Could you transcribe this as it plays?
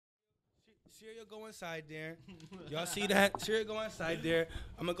Cereal go inside there. Y'all see that? Cereal go inside there.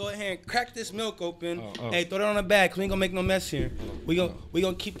 I'm gonna go ahead and crack this milk open. Hey, throw that on the bag, cause we ain't gonna make no mess here. We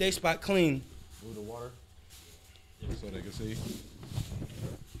gonna keep their spot clean. Move the water so they can see.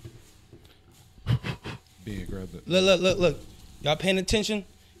 Being grabbed it. Look. Y'all paying attention?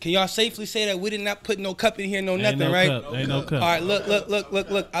 Can y'all safely say that we did not put no cup in here, nothing, no right? Cup. Ain't no cup. All right,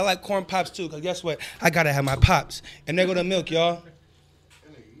 look. I like corn pops too, cause guess what? I gotta have my pops. And there go the milk, y'all.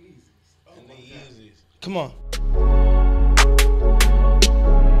 Come on.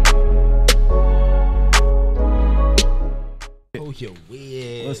 Oh, you're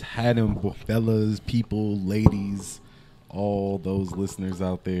weird. Let's have them fellas, people, ladies, all those listeners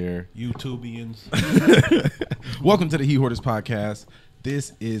out there. YouTubians. Welcome to the Hoarders podcast.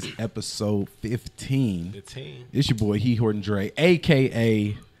 This is episode 15. It's your boy Hoarding Dre,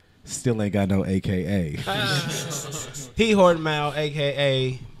 a.k.a. Still ain't got no a.k.a. Hoarding Mal,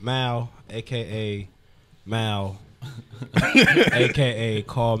 a.k.a. Mal, a.k.a. Mal, a.k.a.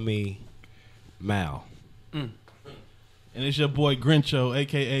 call me Mal. And it's your boy Grincho,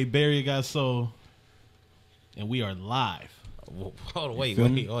 a.k.a. Barry Got Soul. And we are live. Hold on, wait,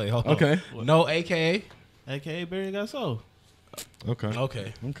 hold on. Okay. No a.k.a.? A.k.a. Barry Got Soul. Okay. All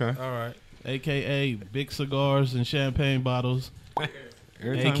right. A.k.a. Big Cigars and Champagne Bottles.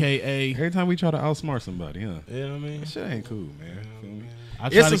 A.k.a. Every time we try to outsmart somebody, huh? You know what I mean? That shit ain't cool, man. Feel me? I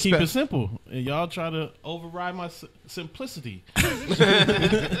try to keep it simple, and y'all try to override my simplicity.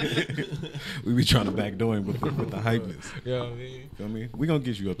 We be trying to backdoor him with the hypeness. You know what I mean? Feel me? We gonna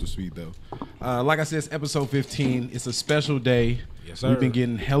get you up to speed though. Like I said, it's episode 15. It's a special day. Yes, sir. We've been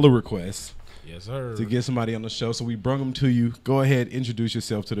getting hella requests. Yes, sir. To get somebody on the show, so we brung them to you. Go ahead, introduce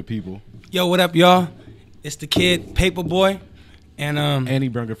yourself to the people. Yo, what up, y'all? It's the kid, Paypa Boy, and he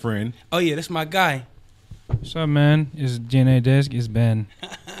brung a friend. Oh yeah, that's my guy. What's up, man? It's DNA Desk. It's Ben.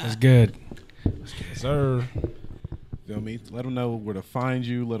 It's good. Yes, sir. Feel me? Let them know where to find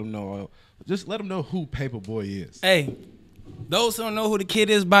you. Let them know. Just let them know who Paypa Boy is. Hey, those who don't know who the kid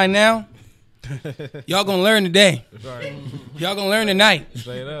is by now, y'all gonna learn today. Right. Y'all gonna learn tonight.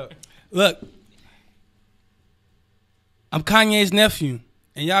 Say it up. Look, I'm Kanye's nephew,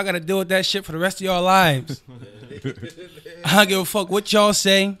 and y'all gotta deal with that shit for the rest of y'all lives. I don't give a fuck what y'all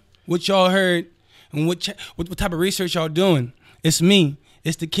say, what y'all heard, and what type of research y'all doing. It's me.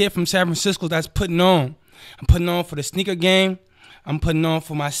 It's the kid from San Francisco that's putting on. I'm putting on for the sneaker game. I'm putting on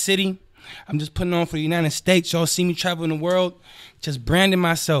for my city. I'm just putting on for the United States. Y'all see me traveling the world, just branding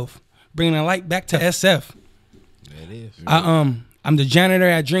myself, bringing the light back to SF. It is. I'm the janitor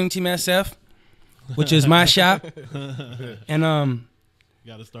at Dream Team SF, which is my shop. And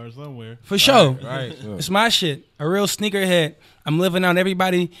Got to start somewhere. for sure. Right. It's my shit. A real sneakerhead. I'm living out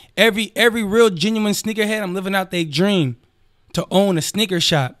everybody, every real genuine sneakerhead, I'm living out their dream to own a sneaker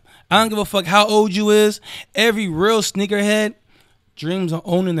shop. I don't give a fuck how old you is. Every real sneakerhead dreams of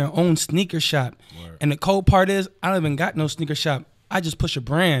owning their own sneaker shop. Word. And the cold part is I don't even got no sneaker shop. I just push a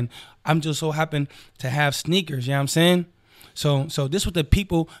brand. I'm just so happen to have sneakers, you know what I'm saying? So this what the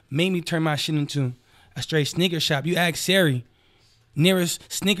people made me turn my shit into a straight sneaker shop. You ask Sari,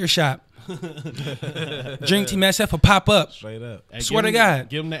 nearest sneaker shop. Dream Team SF will pop up. Straight up. Hey, Swear to God.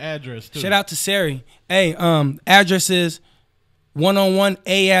 Give them the address, too. Shout out to Sari. Hey, address is 101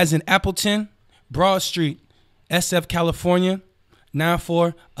 A as in Appleton, Broad Street, SF, California,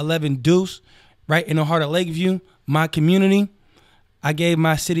 9411 Deuce, right in the heart of Lakeview, my community. I gave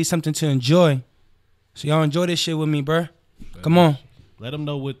my city something to enjoy. So y'all enjoy this shit with me, bruh. Come on. Let them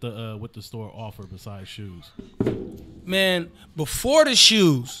know what the store offer besides shoes. Man, before the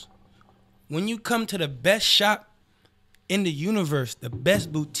shoes, when you come to the best shop in the universe, the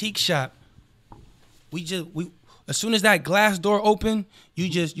best boutique shop, we as soon as that glass door open, you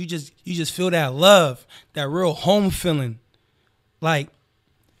just feel that love, that real home feeling. Like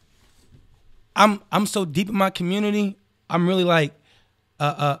I'm so deep in my community, I'm really like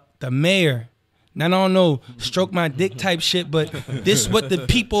the mayor. Now I don't know, stroke my dick type shit, but this is what the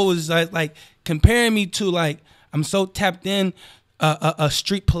people is like comparing me to. Like I'm so tapped in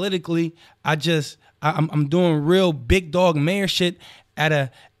street politically. I'm doing real big dog mayor shit at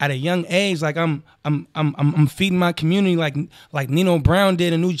a young age. Like I'm feeding my community like Nino Brown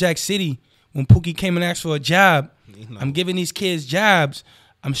did in New Jack City when Pookie came and asked for a job. I'm giving these kids jobs.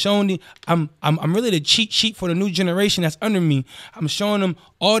 I'm showing I'm really the cheat sheet for the new generation that's under me. I'm showing them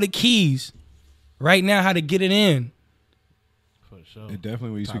all the keys right now how to get it in. For sure. And definitely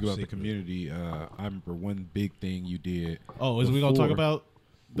when you Top speak about secret. the community, I remember one big thing you did. Oh, is we going to talk about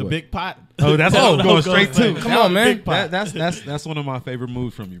the What? big pot? Oh, that's what I'm going straight to. Come on, man. Big pot. That's one of my favorite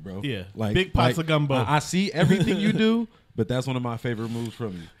moves from you, bro. Yeah. Big pots of gumbo. I see everything you do, But that's one of my favorite moves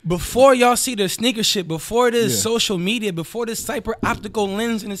from you. Before y'all see the sneaker shit, before this Yeah. social media, before this cyber optical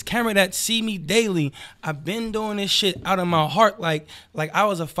lens and this camera that see me daily, I've been doing this shit out of my heart. Like I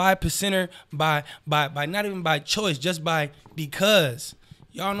was a 5%er by not even by choice, just because.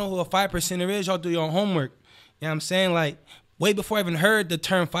 Y'all know who a 5%er is. Y'all do your homework. You know what I'm saying? Like, way before I even heard the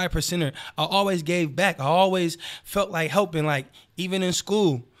term 5%er, I always gave back. I always felt like helping. Like, even in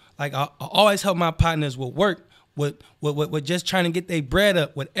school, like I always help my partners with work. With just trying to get their bread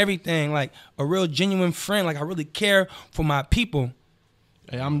up, with everything, like a real genuine friend. Like I really care for my people.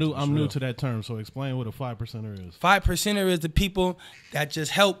 Hey, I'm new to that term, so explain what a 5%er is. 5%er is the people that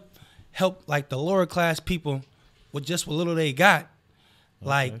just help like the lower class people with just what little they got.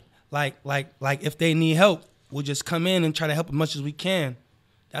 Okay. Like if they need help, we'll just come in and try to help as much as we can.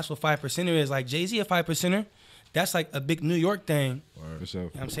 That's what 5%er is. Like Jay-Z a 5%er. That's like a big New York thing. For sure. You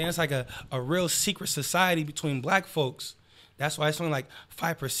know what I'm saying? It's like a real secret society between black folks. That's why it's only like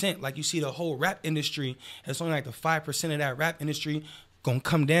 5%. Like you see the whole rap industry, it's only like the 5% of that rap industry gonna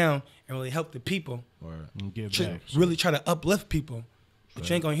come down and really help the people. And give back. Really try to uplift people. But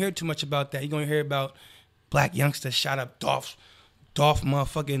you ain't gonna hear too much about that. You're gonna hear about black youngsters shot up Dolph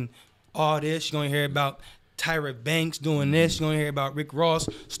motherfucking all this. You're gonna hear about Tyra Banks doing this. You're going to hear about Rick Ross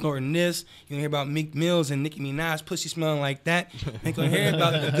snorting this. You're going to hear about Meek Mills and Nicki Minaj pussy smelling like that. You ain't going to hear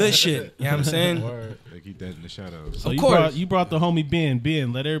about the good shit. You know what I'm saying? They keep that in the shadows. So Of course. you brought the homie Ben.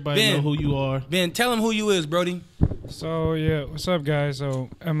 Ben, let everybody Ben. know who you are. Ben, tell him who you is, Brody. So yeah, what's up, guys? So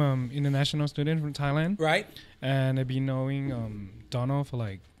I'm an international student from Thailand, Right? and I've been knowing Donald for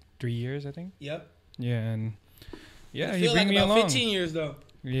like 3 years, I think. Yep. Yeah, and yeah, I he feel bring like me about along. 15 years, though.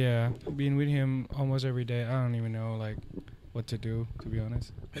 Yeah, been with him almost every day. I don't even know like what to do, to be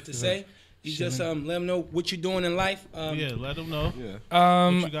honest. What to say? You just chilling. let them know what you're doing in life. Yeah, let them know. Yeah.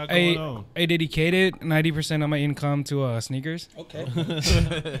 What you got going on? I dedicated 90% of my income to sneakers. Okay.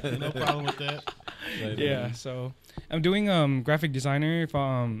 No problem with that. Yeah, so I'm doing graphic designer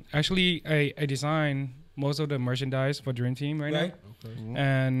for actually I design most of the merchandise for Dream Team right Right. now.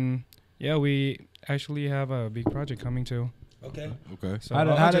 And yeah, we actually have a big project coming too. Okay. Okay. So How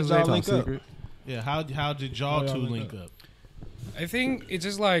did I'll y'all just let- link up? Yeah, how did y'all two link up? I think it's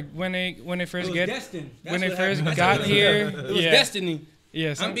just like when I It first was get destined. That's when I what first happened. got That's here. what it was Yeah, destiny.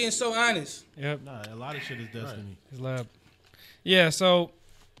 yeah. I'm being so honest. Yep. Nah, a lot of shit is destiny. His lab. Yeah, so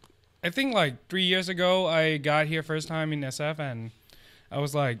I think like 3 years ago I got here first time in SF and I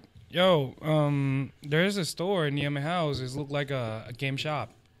was like, yo, there's a store near my house. It looked like a game shop,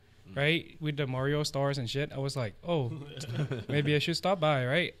 right? With the Mario stars and shit. I was like, oh, maybe I should stop by,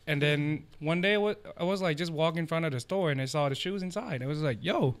 right? And then one day I was like just walking in front of the store and I saw the shoes inside. I was like,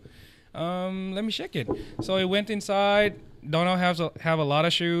 yo, let me check it. So I went inside. Donald have a lot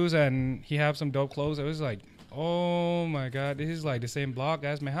of shoes and he have some dope clothes. I was like, oh my God, this is like the same block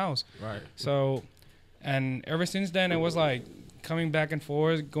as my house. Right. So, and ever since then, I was like coming back and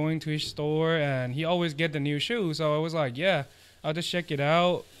forth, going to his store, and he always get the new shoes. So I was like, yeah, I'll just check it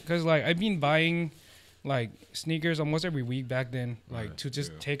out. Cause like I've been buying like sneakers almost every week back then, like to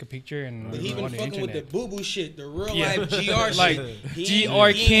just take a picture and But he on been the fucking with the internet. boo-boo shit, the real Yeah. life GR Like, shit. He GR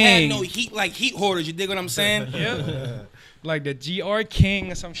ain't King. had no heat like heat hoarders. You dig what I'm saying? Yeah. Like the GR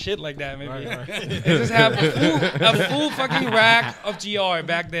King or some shit like that, maybe. I just have a full fucking rack of GR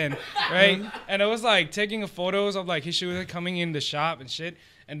back then, right? And I was like taking photos of like his shoes coming in the shop and shit.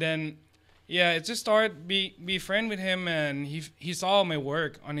 And then, yeah, it just started be friend with him, and he saw my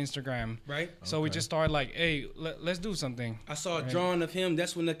work on Instagram, Right? so we just started like, hey, let's do something. I saw a drawing of him.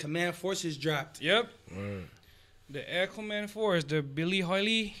 That's when the Command Forces dropped. Yep. The Air Command Force, the Billy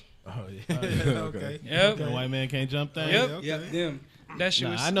Hoyley. Oh yeah. Okay. Yep. The white man can't jump thing. Yep. Okay. Yep, them. That shit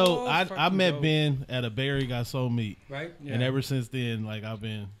Nah, was I know. so I fucking met dope. Ben at a Barry Got Soul meet, Right? Yeah. and ever since then, like I've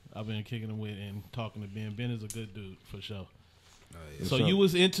been kicking him with and talking to Ben. Ben is a good dude for sure. So sure. you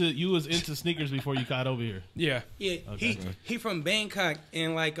was into sneakers before you got over here. Yeah. Yeah, Okay. he from Bangkok,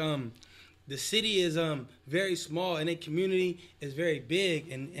 and like the city is very small, and the community is very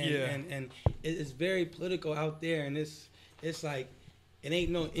big, and it's very political out there, and it's like it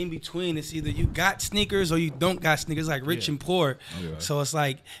ain't no in between. It's either you got sneakers or you don't got sneakers, like rich and poor. Yeah. So it's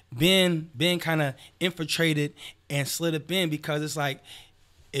like Ben kind of infiltrated and slid up in because it's like,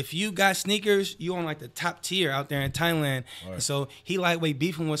 if you got sneakers, you on like the top tier out there in Thailand. Right. So he lightweight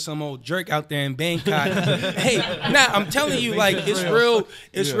beefing with some old jerk out there in Bangkok. Hey, I'm telling you, like it's real.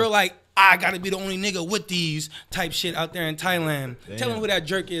 It's real. Like I gotta be the only nigga with these type shit out there in Thailand. Tell him who that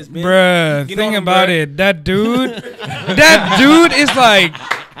jerk is, man. Bruh, You know think him, about bruh. it. That dude is like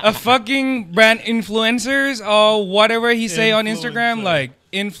a fucking brand influencers or whatever he say on Instagram, Influencer. like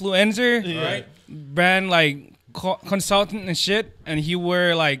influencer, Yeah. Right? brand like consultant and shit, and he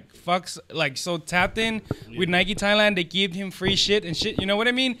were like fucks like so tapped in with Nike Thailand. They give him free shit and shit. You know what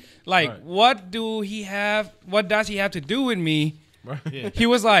I mean? Like, what does he have to do with me? Right. Yeah. He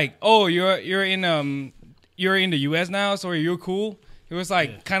was like, "Oh, you're in the US now, so you're cool." He was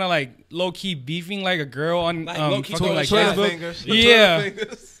like kind of like low key beefing like a girl on fucking like Facebook. Yeah.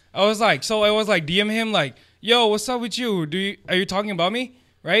 I was like DM him like, "Yo, what's up with you? Are you talking about me?"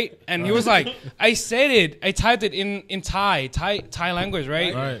 Right? And he was like, I said it. I typed it in Thai language,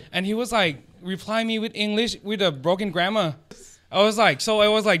 right? And he was like, reply me with English with a broken grammar. I was like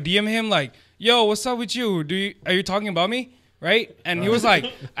DM him like, yo, what's up with you? Are you talking about me? Right? And he was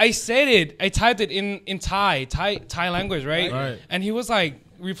like, I said it. I typed it in Thai language, right? And he was like,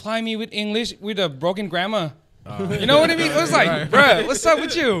 reply me with English with a broken grammar. You know what I mean? I was like, bruh, what's up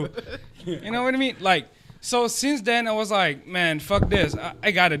with you? You know what I mean? Like, so since then, I was like, man, fuck this.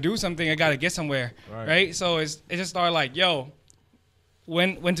 I got to do something. I got to get somewhere, right? So it just started like, yo,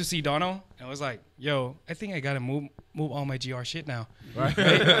 went to see Dono. And I was like, yo, I think I got to move all my GR shit now. Right?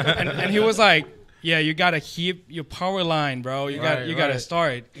 And he was like, yeah, you got to keep your power line, bro. You got to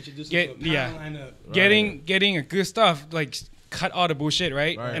start. Getting a good stuff, like cut all the bullshit,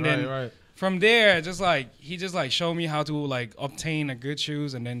 right? And then from there, he just showed me how to like obtain a good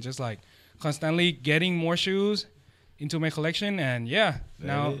shoes, and then just like constantly getting more shoes into my collection, and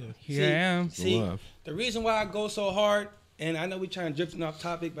now here I am. See, the reason why I go so hard, and I know we trying to drift off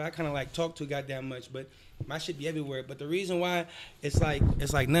topic, but I kind of like talk too goddamn much, but my shit be everywhere. But the reason why it's like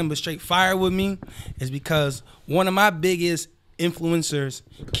nothing but straight fire with me is because one of my biggest influencers,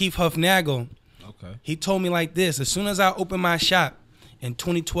 Keith Huffnagel, he told me like this: as soon as I opened my shop in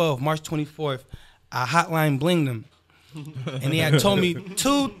 2012, March 24th, I hotline blinged him. And he had told me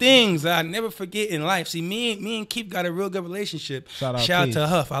 2 things that I never forget in life. See, me and Keith got a real good relationship. Shout out to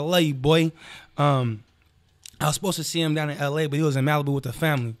Huff. I love you, boy. I was supposed to see him down in LA, but he was in Malibu with the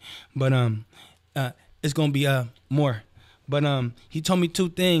family. But it's gonna be more. But he told me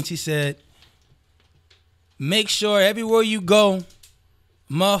 2 things. He said, make sure everywhere you go,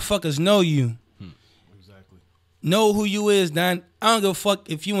 motherfuckers know you. Exactly. Know who you is, Don. I don't give a fuck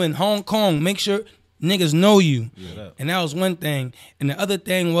if you in Hong Kong. Make sure niggas know you. And that was one thing. And the other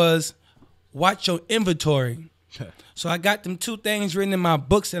thing was, watch your inventory. So I got them 2 things written in my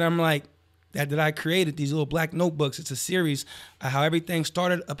books that I'm like, that I created, these little black notebooks. It's a series of how everything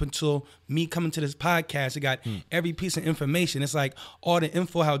started up until me coming to this podcast. It got every piece of information. It's like all the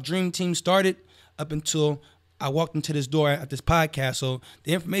info, how Dream Team started up until I walked into this door at this podcast. So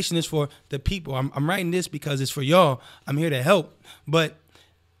the information is for the people. I'm writing this because it's for y'all. I'm here to help. But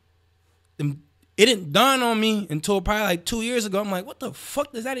it didn't dawn on me until probably like 2 years ago. I'm like, what the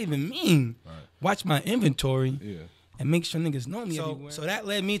fuck does that even mean? Watch my inventory and make sure niggas know me everywhere. So that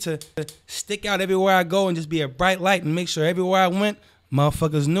led me to stick out everywhere I go and just be a bright light and make sure everywhere I went,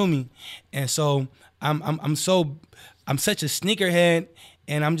 motherfuckers knew me. And so I'm such a sneakerhead,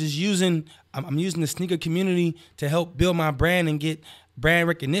 and I'm using the sneaker community to help build my brand and get brand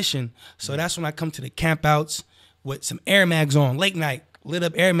recognition. So that's when I come to the camp outs with some Air Mags on, late night. Lit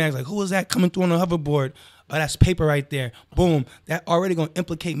up Air Mags, like, who was that coming through on the hoverboard? Oh, that's Paypa right there. Boom. That already gonna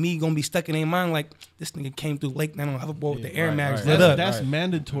implicate me, gonna be stuck in their mind like, this nigga came through late night on a hoverboard with the Air Mags lit up. That's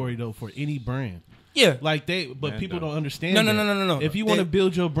mandatory though for any brand. Yeah. Like people don't understand. No. If you want to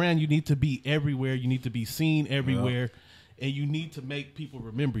build your brand, you need to be everywhere. You need to be seen everywhere. And you need to make people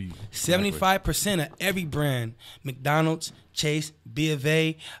remember you. 75% of every brand, McDonald's, Chase, B of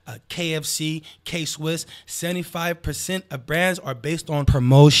A, KFC, K-Swiss, 75% of brands are based on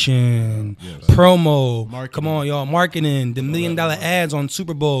promotion, promo. Marketing. Come on, y'all, marketing, the $1 million ads on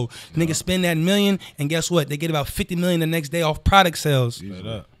Super Bowl. Niggas spend that $1 million, and guess what? They get about $50 million the next day off product sales. Straight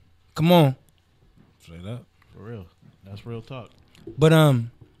up. Come on. Straight up. For real. That's real talk. But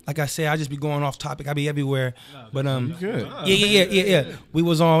like I said, I just be going off topic. I be everywhere. But good. Yeah. We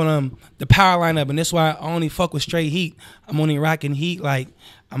was on the power lineup, and that's why I only fuck with straight heat. I'm only rocking heat. Like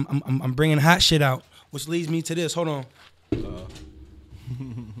I'm bringing hot shit out, which leads me to this. Hold on.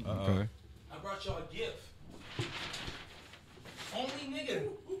 Okay. I brought y'all a gift. Only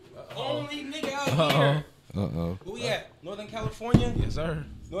nigga out here. Where we at? Northern California? Yes, sir.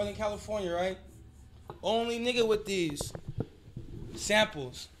 Northern California, right? Only nigga with these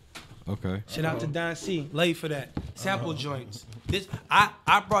samples. Okay. Shout out to Don C. Late for that. Sample joints. This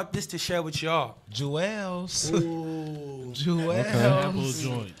I brought this to share with y'all. Jewels. Ooh. Jewels. Apple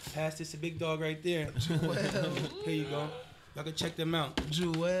joints. Pass this to Big Dog right there. Here you go. Y'all can check them out.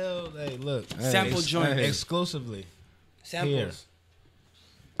 Jewels. Hey, look. Sample joint. Exclusively. Samples. Here.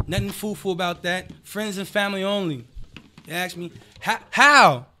 Nothing foo-foo about that. Friends and family only. They ask me,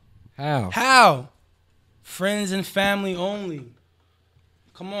 how? Friends and family only.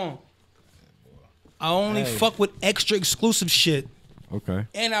 Come on. I only fuck with extra exclusive shit. Okay.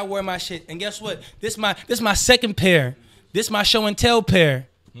 And I wear my shit. And guess what? This my second pair. This my show and tell pair.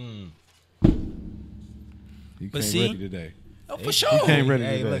 You But came see? ready today. Oh, for sure. He came ready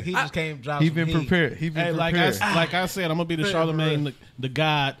Hey, today. look, he just came drop He some been heat. prepared. He been Hey, prepared. like I said, I'm gonna be the Charlemagne, the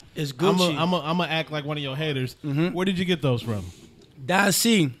God. It's Gucci. I'm gonna act like one of your haters. Where did you get those from?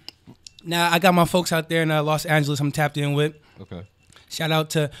 see. Now I got my folks out there in Los Angeles. I'm tapped in with. Okay. Shout out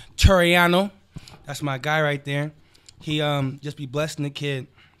to Turiano. That's my guy right there. He just be blessing the kid.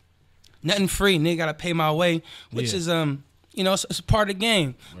 Nothing free. Nigga gotta pay my way, which is it's a part of the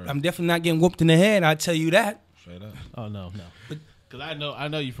game. Right. I'm definitely not getting whooped in the head. I tell you that. Straight up. Oh no. Because I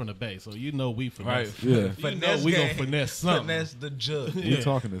know you from the Bay, so you know we finesse. Right. Yeah. You know we gonna finesse something. Finesse the jug. You're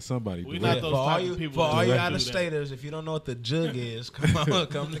talking to somebody. We bro. not those For all type you, of people. for all you that out do of that. staters, if you don't know what the jug is, come on,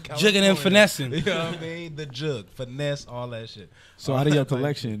 come to California. Jugging and finessing. You know what I mean? The jug, finesse, all that shit. So All out of your that, like,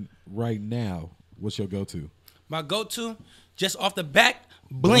 collection right now, what's your go-to? My go-to, just off the back,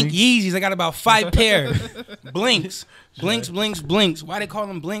 Blink Yeezys. I got about 5 pair. Blinks. Blinks. Why they call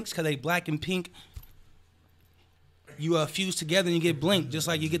them Blinks? Because they black and pink. You fuse together and you get Blink, just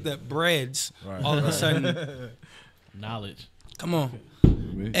like you get the breads all of a sudden. Knowledge. Come on.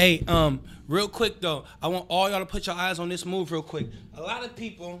 Hey, real quick though, I want all y'all to put your eyes on this move real quick. A lot of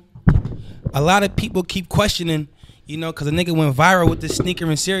people keep questioning, because a nigga went viral with this sneaker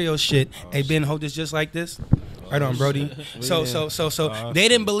and cereal shit. Hey Ben, hold this just like this. Right on, Brody. So they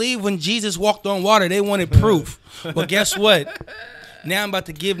didn't believe when Jesus walked on water. They wanted proof. Well, guess what? Now I'm about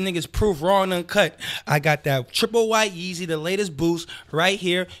to give niggas proof raw and uncut. I got that triple white Yeezy, the latest boost right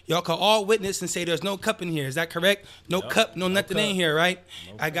here. Y'all can all witness and say there's no cup in here. Is that correct? No cup, no nothing in here, right?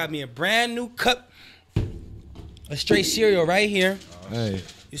 I got me a brand new cup, a straight cereal right here. Hey,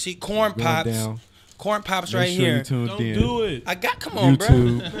 You see corn going pops. down. Corn pops Make right sure here. you tuned Don't in. do it. I got, come on,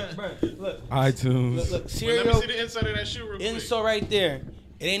 YouTube, bro. Look, iTunes. look, Let me cereal. see the inside of that shoe real quick. Insole right there.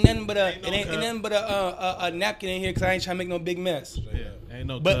 It ain't nothing but Ain't no cup. a napkin in here because I ain't trying to make no big mess. Yeah, ain't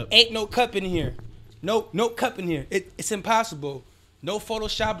no But cup. ain't no cup in here. No cup in here. It's impossible. No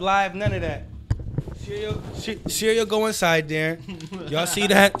Photoshop Live, none of that. Cereal go inside there. Y'all see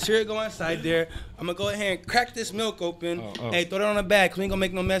that? Cereal go inside there. I'm gonna go ahead and crack this milk open. Hey, throw that on the bag 'cause we ain't gonna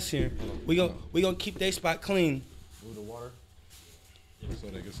make no mess here. We gonna keep their spot clean. Move the water so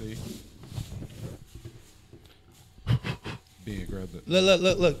they can see. Being grabbed it.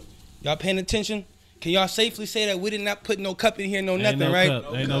 Look. Y'all paying attention? Can y'all safely say that we did not put no cup in here, no nothing, no right?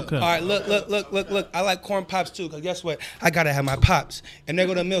 cup. Ain't no cup. All right, look. I like corn pops too, because guess what? I gotta have my pops. And there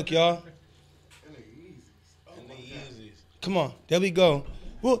go the milk, y'all. Come on, there we go.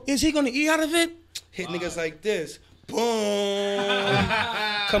 Well, is he gonna eat out of it? Hit niggas like this. Boom.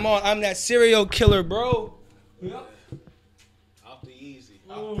 Come on, I'm that serial killer, bro. Off the easy.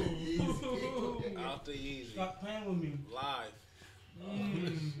 Off the easy. Stop playing with me. Live.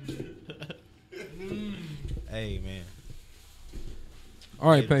 Hey, man. All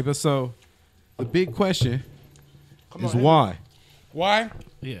right, Paypa. So the big question is on, why? Why?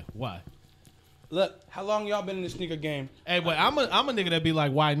 Yeah, why? Look, how long y'all been in the sneaker game? Hey, but I'm a nigga that be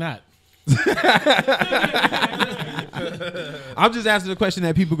like, why not? I'm just asking the question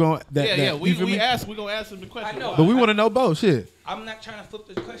that people going. We gonna ask him the question. I know. But we want to know both. Shit, I'm not trying to flip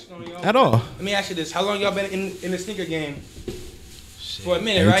this question on y'all. at all. Let me ask you this. How long y'all been in the sneaker game? For a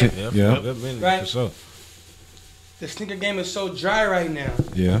minute, right? Yeah. Good minute, Right. for sure. The sneaker game is so dry right now.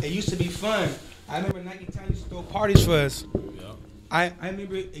 Yeah. It used to be fun. I remember Nike Town used to throw parties for us. I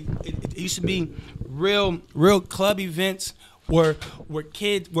remember it used to be real club events where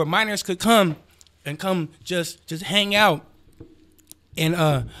minors could come just hang out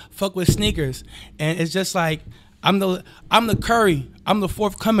and fuck with sneakers. And it's just like I'm the Curry. I'm the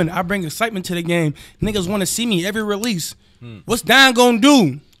forthcoming. I bring excitement to the game. Niggas want to see me every release. What's Don gonna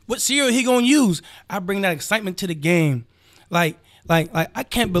do? What cereal he gonna use? I bring that excitement to the game. Like I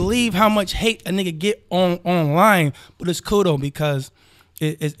can't believe how much hate a nigga get online, but it's cool though because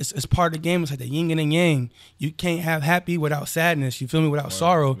it's part of the game. It's like the yin and the yang. You can't have happy without sadness. You feel me? Without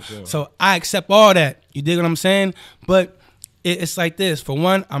sorrow. Sure. So I accept all that. You dig what I'm saying? But it's like this. For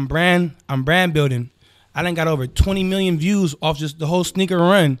one, I'm brand building. I done got over 20 million views off just the whole sneaker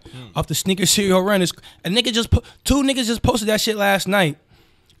run, off the sneaker cereal run. Two niggas just posted that shit last night.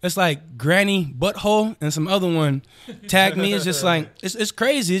 It's like Granny Butthole and some other one tagged me. It's just like it's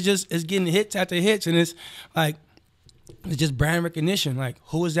crazy. It's getting hits after hits, and it's like it's just brand recognition. Like,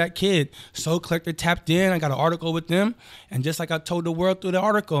 who is that kid? Soul Collector tapped in. I got an article with them, and just like I told the world through the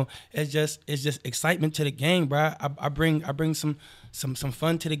article, it's just excitement to the game, bro. I bring some some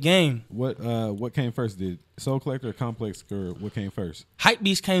fun to the game. What came first? Did Soul Collector or Complex, or what came first?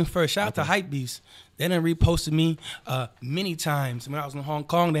 Hypebeast came first. Shout out to Hypebeast. They done reposted me many times. When I was in Hong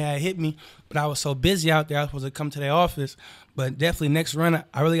Kong, they had hit me, but I was so busy out there, I was supposed to come to their office. But definitely next run,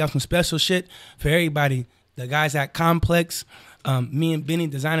 I really got some special shit for everybody. The guys at Complex, me and Benny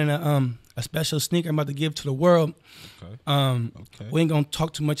designing a special sneaker I'm about to give to the world. Okay. We ain't gonna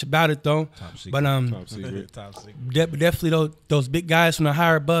talk too much about it though. Top secret. But Top secret. Top secret. Definitely those big guys from the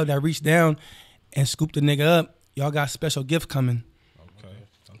higher above that reached down and scooped the nigga up. Y'all got a special gift coming. Okay.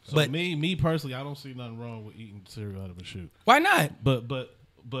 So But me personally, I don't see nothing wrong with eating cereal out of a shoe. why not? But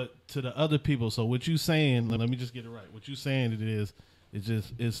to the other people, so what you saying? Let me just get it right. What you saying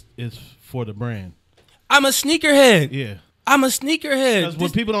it's for the brand. I'm a sneakerhead. Yeah. I'm a sneakerhead. Because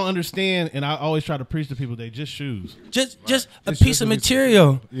what people don't understand, and I always try to preach to people, they just shoes. Just a It's piece just of a piece-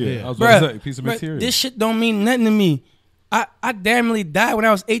 material. Yeah, I was about to say, piece of Bruh, material. this shit don't mean nothing to me. I damn nearly died when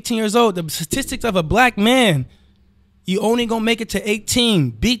I was 18 years old. The statistics of a black man, you only gonna make it to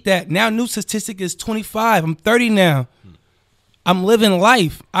 18. Beat that. Now new statistic is 25. I'm 30 now. I'm living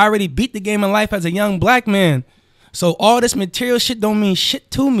life. I already beat the game in life as a young black man. So all this material shit don't mean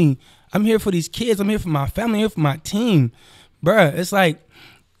shit to me. I'm here for these kids. I'm here for my family. I'm here for my team. Bruh, it's like,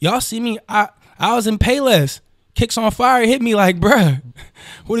 y'all see me, I was in Payless. Kicks on Fire hit me like, bruh,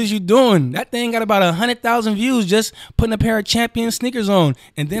 what is you doing? That thing got about 100,000 views just putting a pair of Champion sneakers on.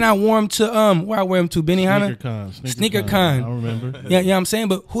 And then I wore them to, where I wear them to, Benny Hanna? Sneaker Con. I remember. Yeah, what I'm saying?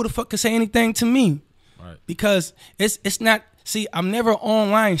 But who the fuck could say anything to me? Right. Because it's not, see, I'm never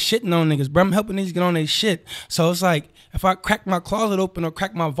online shitting on niggas, bro. I'm helping niggas get on their shit. So it's like, if I crack my closet open or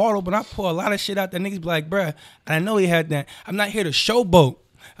crack my vault open, I pull a lot of shit out that niggas be like, bruh, and I know he had that. I'm not here to showboat.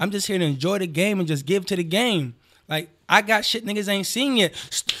 I'm just here to enjoy the game and just give to the game. Like, I got shit niggas ain't seen yet.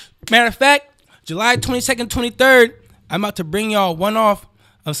 Matter of fact, July 22nd, 23rd, I'm about to bring y'all one off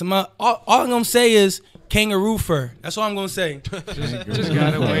of some, all I'm gonna say is kangaroo fur. That's all I'm gonna say. Just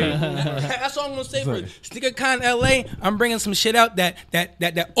gotta wait. That's all I'm gonna say for SneakerCon LA. I'm bringing some shit out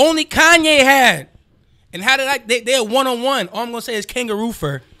that only Kanye had. And how did they're one-on-one. All I'm gonna say is kangaroo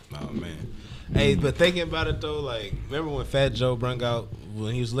fur. Oh man. Hey, but thinking about it though, like, remember when Fat Joe brung out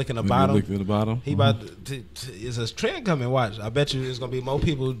when he was licking the bottom? Licked in the bottom. He about to it's a trend coming. Watch, I bet you there's gonna be more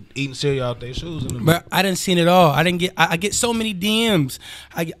people eating cereal out their shoes. But I didn't see it all. I get so many DMs.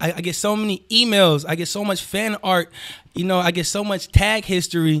 I get so many emails. I get so much fan art. You know, I get so much tag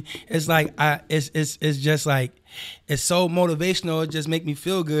history. It's like it's just like it's so motivational. It just make me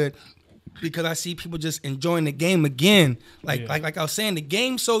feel good. Because I see people just enjoying the game again. Like I was saying, the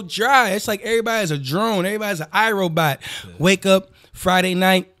game's so dry. It's like everybody's a drone. Everybody's an iRobot. Yeah. Wake up Friday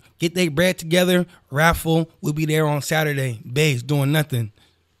night, get their bread together, raffle. We'll be there on Saturday. Babes doing nothing.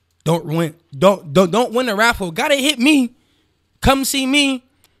 Don't win the raffle. Gotta hit me. Come see me.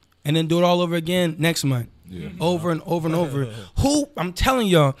 And then do it all over again next month. Yeah. Over and over and over. Who, I'm telling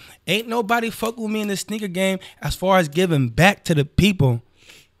y'all, ain't nobody fuck with me in the sneaker game as far as giving back to the people.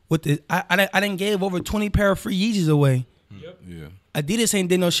 With the, I done gave over 20 pair of free Yeezys away. Yep. Yeah. Adidas ain't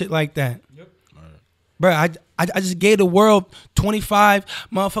did no shit like that. Yep. All right. Bro, I just gave the world 25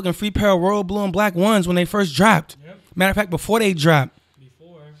 motherfucking free pair of royal blue and black ones when they first dropped. Yep. Matter of fact, before they dropped.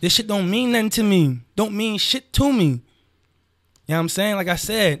 This shit don't mean nothing to me. Don't mean shit to me. You know what I'm saying? Like I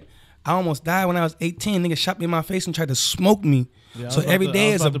said, I almost died when I was 18. Nigga shot me in my face and tried to smoke me. Yeah, so every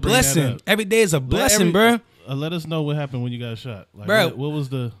day is a blessing. Every day is a blessing, bro. Let us know what happened when you got shot. Like, bro, what was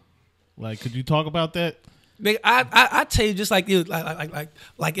the... Like, could you talk about that? I tell you, just like it,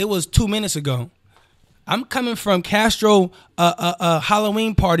 like it was 2 minutes ago. I'm coming from Castro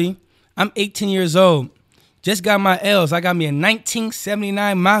Halloween party. I'm 18 years old. Just got my L's. I got me a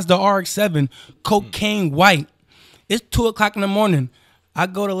 1979 Mazda RX-7, cocaine white. It's 2 o'clock in the morning. I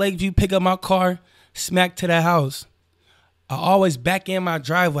go to Lakeview, pick up my car, smack to the house. I always back in my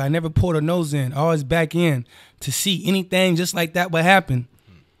driveway. I never pulled a nose in. I always back in to see anything just like that would happen.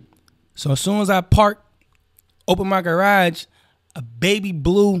 So as soon as I park, open my garage, a baby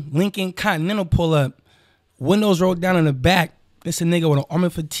blue Lincoln Continental pull up, windows rolled down in the back. It's a nigga with an army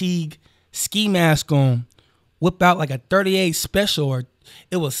fatigue ski mask on, whip out like a 38 special, or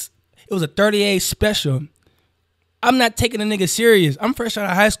it was a 38 special. I'm not taking a nigga serious. I'm fresh out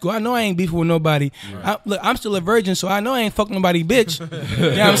of high school. I know I ain't beefing with nobody. Right. Look, I'm still a virgin, so I know I ain't fucking nobody, bitch. You know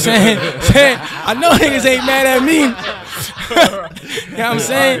what I'm saying? I know niggas ain't mad at me. You know what I'm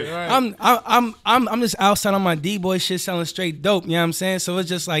saying? Right. I'm just outside on my D-boy shit selling straight dope. You know what I'm saying? So it's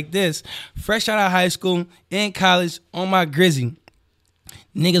just like this. Fresh out of high school, in college, on my grizzy.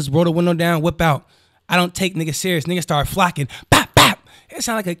 Niggas roll the window down, whip out. I don't take niggas serious. Niggas start flocking. Pop, pop. It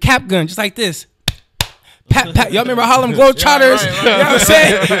sound like a cap gun, just like this. Pat, pat. Y'all remember Harlem Globetrotters? You know what I'm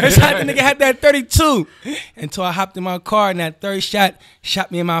saying? That's how the nigga had that 32. Until I hopped in my car and that third shot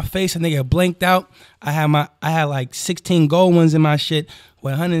shot me in my face. And nigga blinked out. I had like 16 gold ones in my shit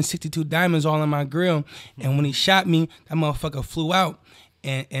with 162 diamonds all in my grill. And when he shot me, that motherfucker flew out.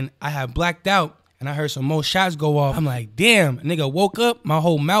 And I had blacked out. And I heard some more shots go off. I'm like, damn. A nigga woke up. My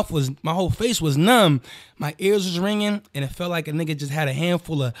whole face was numb. My ears was ringing, and it felt like a nigga just had a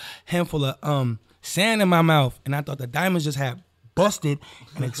handful of sand in my mouth. And I thought the diamonds just had busted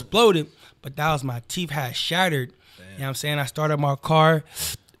and exploded. But that was my teeth had shattered. Damn. You know what I'm saying? I started my car,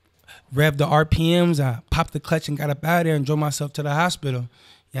 revved the RPMs. I popped the clutch and got up out of there and drove myself to the hospital.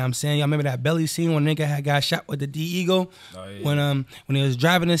 You know what I'm saying? Y'all remember that belly scene when nigga had got shot with the D-Eagle? Oh, yeah. When he was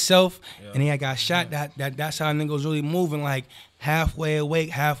driving himself and he had got shot, that's how nigga was really moving, like halfway awake,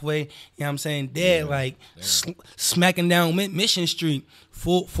 halfway, you know what I'm saying, dead, like smacking down Mission Street,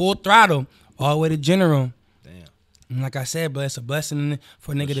 full throttle, all the way to General. Damn. And like I said, but it's a blessing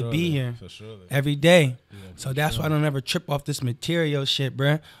for a nigga to be here every day. Yeah, so that's why I don't ever trip off this material shit,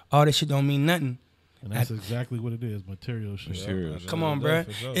 bruh. All this shit don't mean nothing. And that's exactly what it is, material shit. Come on, bro.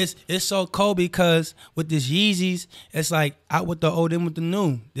 It's so cold because with this Yeezys, it's like out with the old, in with the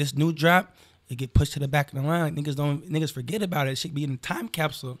new. This new drop, it get pushed to the back of the line. Like, niggas forget about it. It should be in a time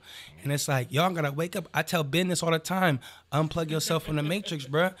capsule. And it's like, y'all gotta wake up. I tell Ben this all the time. Unplug yourself from the Matrix,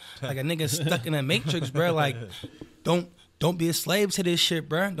 bro. Like a nigga stuck in a Matrix, bro. Like, don't be a slave to this shit,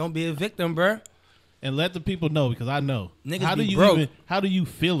 bro. Don't be a victim, bro. And let the people know, because I know. Niggas how do you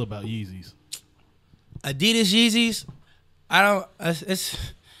feel about Yeezys? Adidas Yeezys,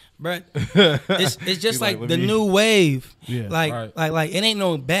 it's just like the new wave. Yeah, like it ain't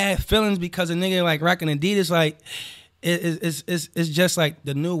no bad feelings because a nigga like rocking Adidas. Like it's just like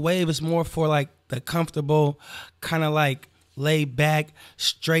the new wave is more for like the comfortable, kind of like laid back,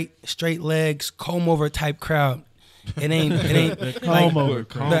 straight legs, comb over type crowd. It ain't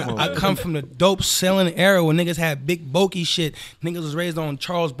like, I come from the dope selling era when niggas had big bulky shit. Niggas was raised on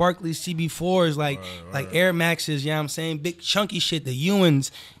Charles Barkley CB4s, like Air Maxes, you know what I'm saying? Big chunky shit, the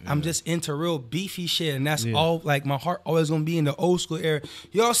Ewans. Yeah. I'm just into real beefy shit, and that's all, like my heart always gonna be in the old school era.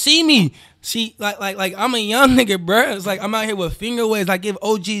 Y'all see me. See, like I'm a young nigga, bruh. It's like I'm out here with finger waves. I give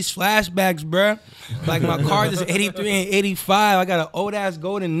OGs flashbacks, bruh. Like my cars is 83 and 85. I got an old ass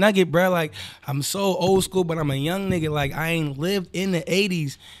golden nugget, bruh. Like I'm so old school, but I'm a young nigga. Like I ain't lived in the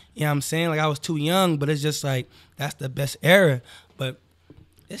 80s. You know what I'm saying? Like I was too young, but it's just like that's the best era. But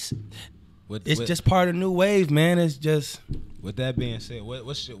it's just part of the new wave, man. It's just. With that being said, what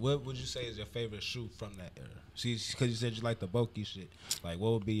would you say is your favorite shoe from that era? See, because you said you like the bulky shit. Like,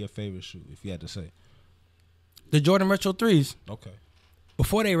 what would be your favorite shoe if you had to say? The Jordan Retro 3s. Okay.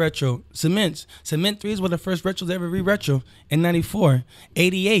 Before they retro, Cement 3s were the first retros ever re-retro in 94.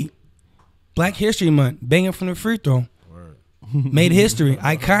 88, Black History Month, banging from the free throw. Word. Made history,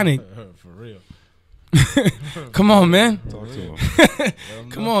 iconic. For real. Come on, man. Talk to him.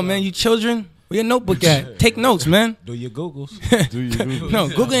 Come on, man. You children. Where your notebook at? Take notes, man. Do your Googles. No,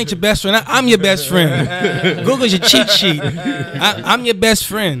 Google ain't your best friend. I'm your best friend. Google's your cheat sheet. I'm your best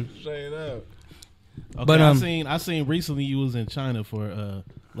friend. Straight up. Okay, but I seen recently you was in China for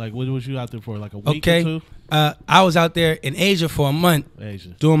like what was you out there for, like a week or two? I was out there in Asia for a month,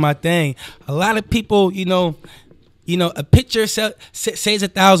 doing my thing. A lot of people, you know, a picture says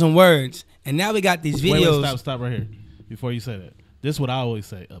 1,000 words, and now we got these videos. Wait, stop right here before you say that. This is what I always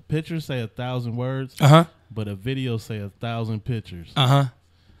say. A picture say 1,000 words, but a video say 1,000 pictures.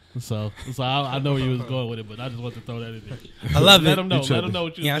 So I know where you was going with it, but I just want to throw that in there. I love it. Let them know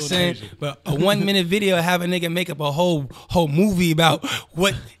what you was doing. But a 1 minute video have a nigga make up a whole movie about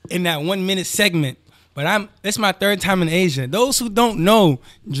what in that 1 minute segment. But it's my third time in Asia. Those who don't know,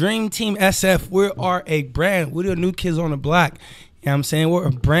 Dream Team SF, we are a brand. We're the new kids on the block. You know what I'm saying? We're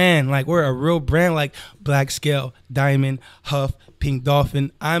a brand. Like, we're a real brand, like Black Scale, Diamond, Huff, Pink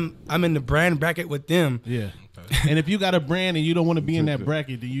Dolphin. I'm in the brand bracket with them. Yeah. And if you got a brand and you don't want to be in that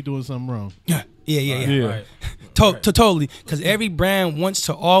bracket, then you doing something wrong. Yeah. Right. Totally. Because every brand wants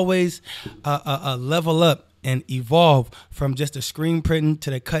to always level up and evolve from just the screen printing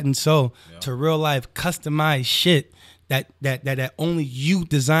to the cut and sew to real life customized shit that only you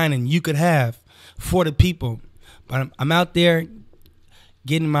design and you could have for the people. But I'm out there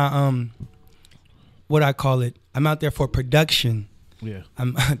getting my what I call it. I'm out there for production. Yeah.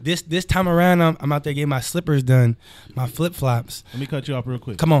 This time around I'm out there getting my slippers done, my flip flops. Let me cut you off real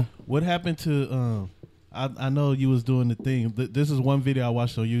quick. Come on. What happened to I know you was doing the thing. This is one video I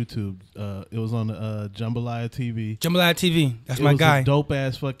watched on YouTube. It was on Jambalaya TV. Jambalaya TV. That's my guy. It was a dope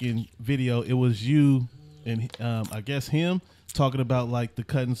ass fucking video. It was you and I guess him talking about like the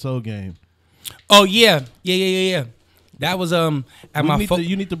cut and sew game. Oh yeah. That was at my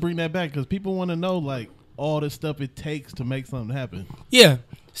you need to bring that back because people want to know like all the stuff it takes to make something happen. Yeah.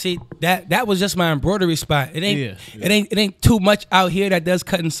 See, that was just my embroidery spot. It ain't too much out here that does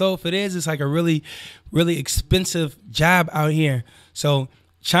cut and sew. If it is, it's like a really, really expensive job out here. So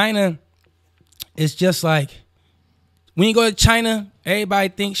China is just like, when you go to China, everybody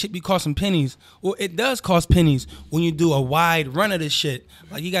thinks shit be costing pennies. Well, it does cost pennies when you do a wide run of this shit.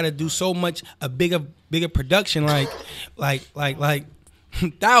 Like you got to do so much a bigger production, like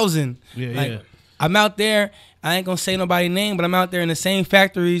 1,000. Yeah. I'm out there. I ain't gonna say nobody's name, but I'm out there in the same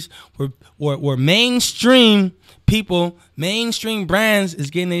factories where mainstream people, mainstream brands is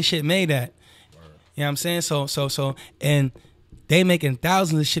getting their shit made at. You know what I'm saying? So, and they making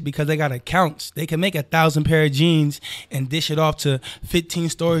thousands of shit because they got accounts. They can make 1,000 pair of jeans and dish it off to 15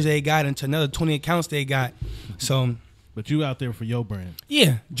 stores they got and to another 20 accounts they got. So, but you out there for your brand?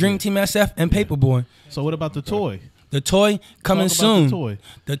 Yeah, Dream Team SF and Paypa Boy. So what about the toy? The toy coming soon.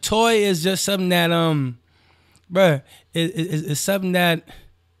 The toy is just something that bruh, it's something that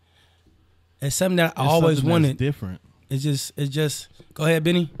I always wanted. Different. It's just. Go ahead,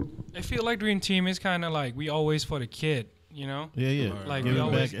 Benny. I feel like Dream Team is kind of like we always for the kid, you know? Yeah. Like give we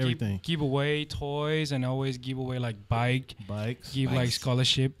always back everything. give away toys and always give away like bikes, like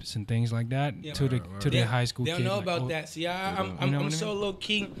scholarships and things like that to the high school kids. They don't know like, about that. See, I'm so low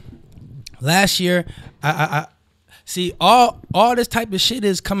key. Last year, I see all this type of shit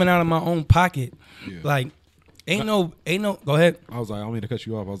is coming out of my own pocket. Yeah. Like ain't no. Go ahead. I was like, I don't mean to cut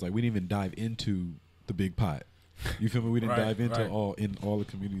you off. I was like, we didn't even dive into the big pot. You feel me? We didn't dive into all the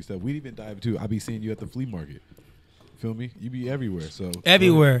community stuff. We didn't even dive into. I be seeing you at the flea market. Feel me? You be everywhere. So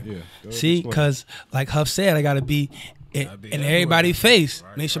everywhere. Yeah. See, because like Huff said, I gotta be in everybody's face.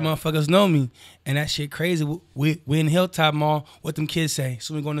 Make sure motherfuckers know me. And that shit crazy. We in Hilltop Mall. What them kids say?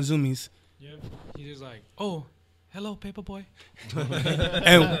 So we going to Zoomies. Yeah. He's just like, oh, hello, Paypa Boy.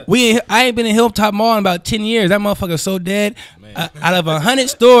 And I ain't been in Hilltop Mall in about 10 years. That motherfucker's so dead. Out of 100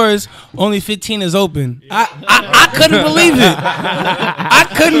 stores, only 15 is open. I couldn't believe it.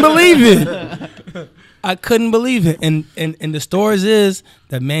 I couldn't believe it. And the stores is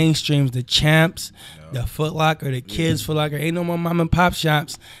the mainstreams, the Champs, the Foot Locker, the Kids Foot Locker. Ain't no more mom and pop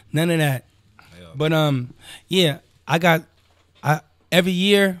shops. None of that. But yeah, every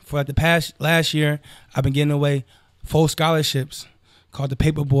year for like the last year, I've been getting away 4 scholarships called the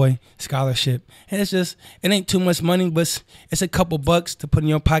Paypa Boy Scholarship. And it ain't too much money, but it's a couple bucks to put in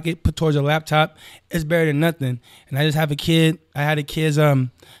your pocket, put towards your laptop. It's better than nothing. And I just have I had the kids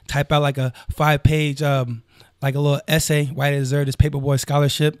type out like a 5-page like a little essay, why they deserve this Paypa Boy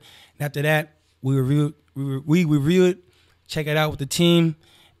Scholarship. And after that, we review it, check it out with the team,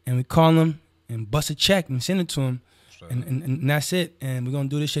 and we call them and bust a check and send it to them. And that's it. And we're going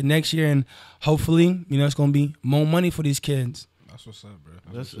to do this shit next year. And hopefully, it's going to be more money for these kids. That's what's up, bro.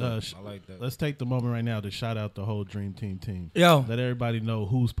 I like that. Let's take the moment right now to shout out the whole Dream Team. Yo. Let everybody know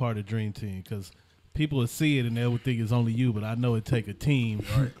who's part of Dream Team. Because people will see it and they'll think it's only you. But I know it take a team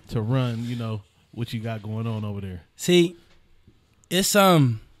to run, what you got going on over there. See, it's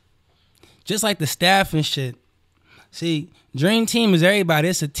just like the staff and shit. See, Dream Team is everybody.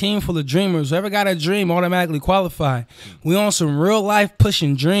 It's a team full of dreamers. Whoever got a dream automatically qualify. We on some real life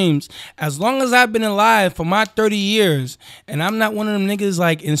pushing dreams. As long as I've been alive for my 30 years, and I'm not one of them niggas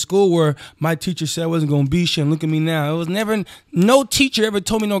like in school where my teacher said I wasn't going to be shit and look at me now. It was never, no teacher ever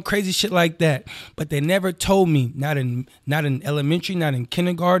told me no crazy shit like that. But they never told me, not in elementary, not in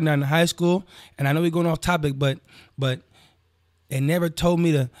kindergarten, not in high school. And I know we're going off topic, but they never told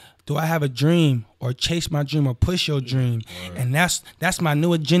me do I have a dream or chase my dream or push your dream? And that's my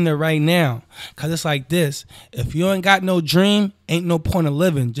new agenda right now. Cause it's like this: if you ain't got no dream, ain't no point of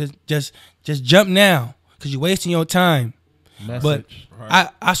living. Just jump now, cause you're wasting your time. Message. But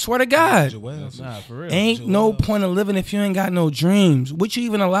I swear to God, for real. ain't no point of living if you ain't got no dreams. What you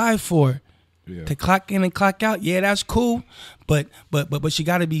even alive for? Yeah. To clock in and clock out? Yeah, that's cool. But you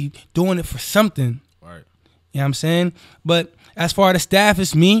got to be doing it for something. Right. You know what I'm saying? But as far as the staff,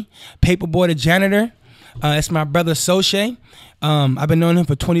 it's me, Paypa Boy the janitor. It's my brother Soche. I've been knowing him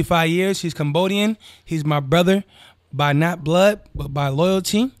for 25 years. He's Cambodian. He's my brother by not blood, but by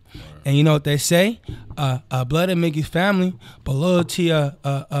loyalty. Right. And you know what they say? Blood will make you family, but loyalty,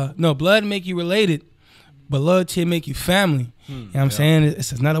 no, blood make you related, but loyalty will make you family. You know what I'm saying?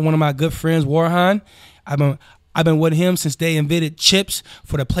 It's another one of my good friends, Warhan. I've been with him since they invented chips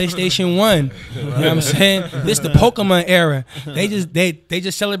for the PlayStation 1. You know what I'm saying? This the Pokemon era. They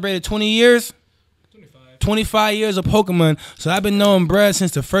just celebrated 20 years. 25 years of Pokemon, so I've been knowing bruh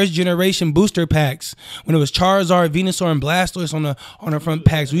since the first generation booster packs. When it was Charizard, Venusaur, and Blastoise on the front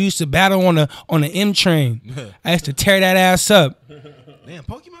packs. We used to battle on the M train. I used to tear that ass up. Damn,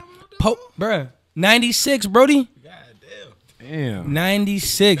 Pokemon. Bruh, 96, Brody. God damn. Damn.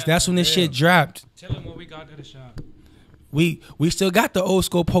 96. That's when this shit dropped. Tell him what we got at the shop. We still got the old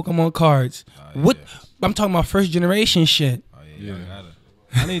school Pokemon cards. What? I'm talking about first generation shit. Oh yeah.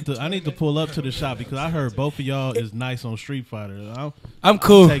 I need to pull up to the shop because I heard both of y'all is nice on Street Fighter. I'm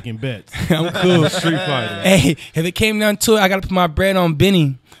cool. I'm taking bets. I'm cool. Street Fighter. Hey, if it came down to it, I got to put my bread on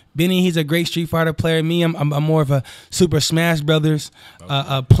Benny. Benny, he's a great Street Fighter player. Me, I'm more of a Super Smash Brothers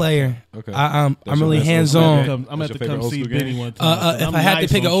player. Okay. I'm really your hands best on. I'm going to come see Benny one If time. I had to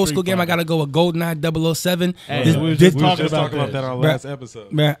pick an old school game, I got to go with GoldenEye 007. Hey, we were Just talking talking about about that on Bruh. last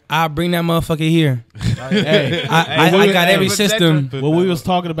episode. Man, I'll bring that motherfucker here. Hey, I got every system. what we was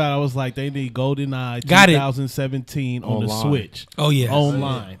talking about, I was like, they need GoldenEye Got it. 2017 on the Online. Switch. Oh, yeah.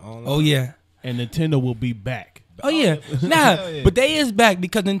 Online. Oh, yeah. And Nintendo will be back. Oh, yeah. Nah, but they is back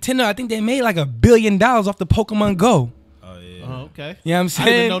because Nintendo, I think they made like $1 billion off the Pokemon Go. Oh yeah. Okay. You know what I'm I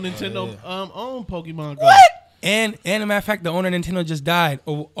saying? didn't know Nintendo owned Pokemon Go. What? And a matter of fact, the owner of Nintendo just died.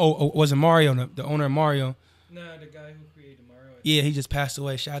 Was it Mario? The owner of Mario. No, the guy who created Mario. Yeah, he just passed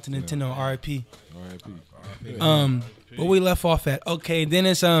away. Shout out to Nintendo, RIP. R.I.P. Where we left off at? Okay, then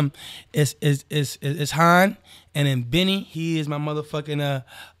it's Han, and then Benny. He is my motherfucking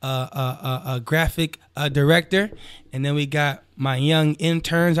graphic director, and then we got my young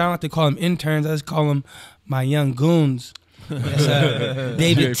interns. I don't like to call them interns. I just call them my young goons. It's,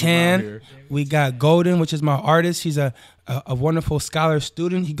 David Tan. We got Golden, which is my artist. He's a wonderful scholar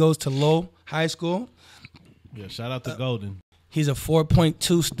student. He goes to Low High School. Yeah, shout out to Golden. He's a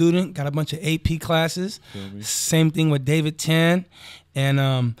 4.2 student, got a bunch of AP classes. Same thing with David Tan and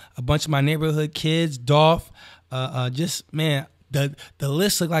a bunch of my neighborhood kids, Dolph. Just, man, the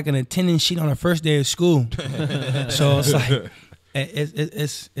list looked like an attendance sheet on the first day of school. So it's like,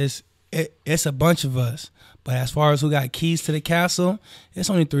 it's a bunch of us. But as far as who got keys to the castle, it's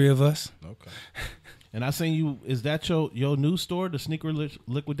only 3 of us. Okay. And I seen you, is that your new store, the sneaker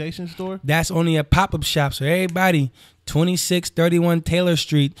liquidation store? That's only a pop-up shop. So everybody, 2631 Taylor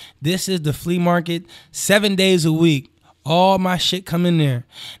Street. This is the flea market 7 days a week. All my shit come in there.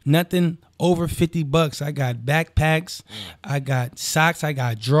 Nothing over $50. I got backpacks. I got socks. I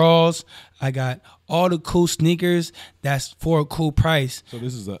got drawers. I got all the cool sneakers. That's for a cool price. So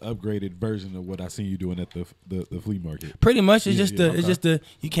this is an upgraded version of what I seen you doing at the flea market. Pretty much, it's just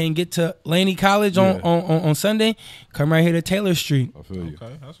you can't get to Laney College on Sunday. Come right here to Taylor Street. I feel you.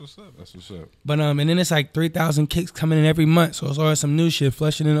 Okay, that's what's up. That's what's up. But and then it's like 3,000 kicks coming in every month. So it's always some new shit,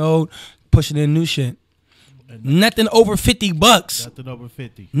 flushing in old, pushing in new shit. Nothing over $50. Nothing over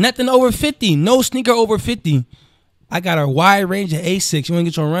 50. Nothing over 50. No sneaker over 50. I got a wide range of Asics. You want to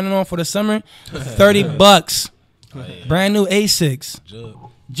get your running on for the summer? $30. Brand new Asics.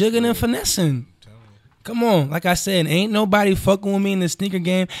 Jugging and finessing. Come on. Like I said, ain't nobody fucking with me in the sneaker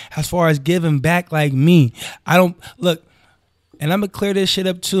game as far as giving back like me. I don't look, and I'm gonna clear this shit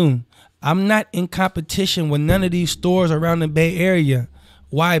up too. I'm not in competition with none of these stores around the Bay Area.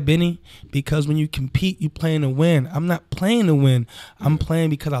 Why, Benny? Because when you compete, you playing to win. I'm not playing to win. I'm playing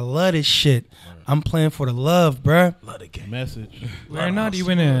because I love this shit. I'm playing for the love, bruh. Love the game. Message. We're not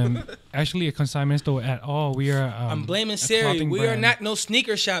even actually a consignment store at all. We are. I'm blaming a Siri. clothing We are brand. not no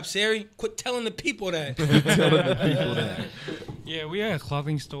sneaker shop, Siri. Quit telling the people that. Yeah, we are a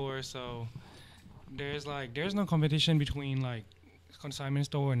clothing store, so there's no competition between like consignment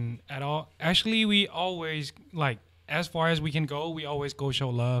store and at all. Actually, we always like. As far as we can go, we always go show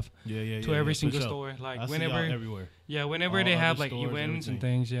love to every single for sure. store. Like I see whenever, y'all everywhere. yeah, whenever All they have other like stores, events and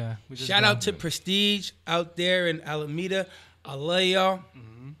everything. things, yeah. we just Shout go. out to Prestige out there in Alameda. I love y'all.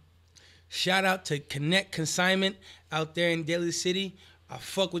 Shout out to Connect Consignment out there in Daly City. I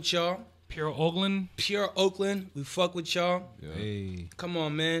fuck with y'all. Pure Oakland, Pure Oakland, we fuck with y'all. Hey. Come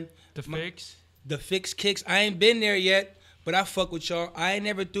on, man. the Fix. The Fix Kicks. I ain't been there yet, but I fuck with y'all. I ain't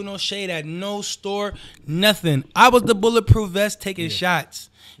never threw no shade at no store, nothing. I was the bulletproof vest taking shots.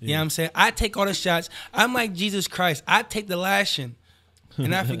 You know what I'm saying? I take all the shots. I'm like Jesus Christ. I take the lashing.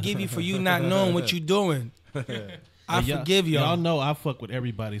 And I forgive you for you not knowing what you doing. I forgive y'all. Y'all know I fuck with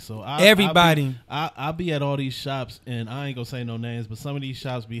everybody, so Everybody. I'll be at all these shops, and I ain't gonna say no names, but some of these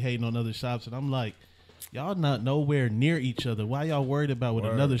shops be hating on other shops, and I'm like, y'all not nowhere near each other. Why y'all worried about what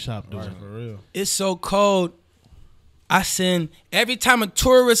another shop doing? For real. It's so cold. I send, every time a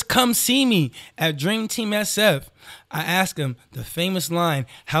tourist come see me at Dream Team SF, I ask them the famous line,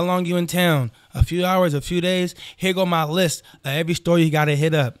 how long you in town? A few hours, a few days? Here go my list of every store you got to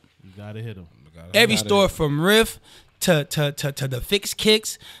hit up. You gotta hit them. Every store from Riff to the Fix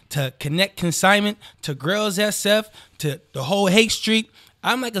Kicks to Connect Consignment to Grills SF to the whole Hate Street.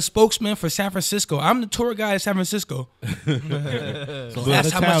 I'm like a spokesman for San Francisco. I'm the tour guide of San Francisco. So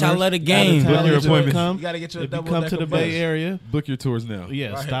that's how much I love the game. Book your appointment. You gotta get your If you come to the Bay Area, Book your tours now.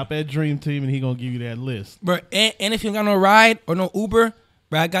 yeah, stop at Dream Team and he gonna give you that list. Bro, and if you got no ride or no Uber,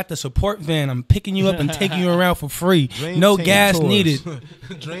 bro, I got the support van. I'm picking you up and taking you around for free. No gas needed.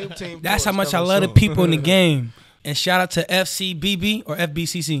 Dream Team. That's how much I love the people in the game. And shout out to FCBB or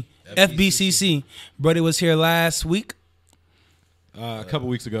FBCC. FBCC. Brody was here last week. A couple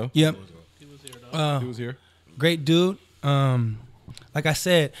weeks ago. Yep. He was here. Great dude. Like I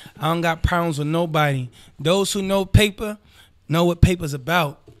said, I don't got problems with nobody. Those who know Paypa know what Paypa's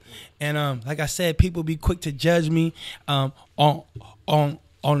about. And like I said, people be quick to judge me on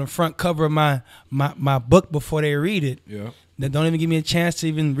the front cover of my book before they read it. Yeah. They don't even give me a chance to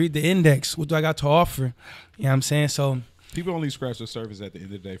even read the index. What do I got to offer? You know what I'm saying? So people only scratch the surface at the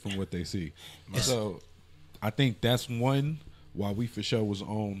end of the day from what they see. So I think that's one why we for sure was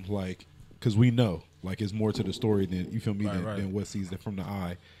on, like, because we know, like, it's more to the story than, you feel me, than what sees it from the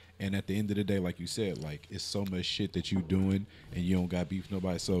eye. And at the end of the day, like you said, like, it's so much shit that you doing and you don't got beef with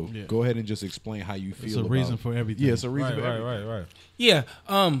nobody. So go ahead and just explain how you feel. It's a reason for everything. Yeah, it's a reason for everything. Right. yeah.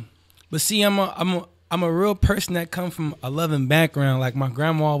 But see, I'm a real person that come from a loving background. Like my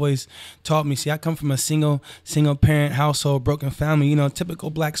grandma always taught me. See, I come from a single parent household, broken family. You know, typical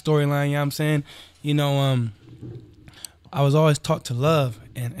black storyline. You know what I'm saying? You know, I was always taught to love,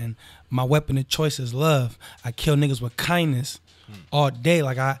 and my weapon of choice is love. I kill niggas with kindness all day.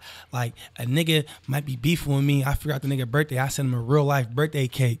 Like a nigga might be beefing with me. I figure out the nigga birthday. I send him a real life birthday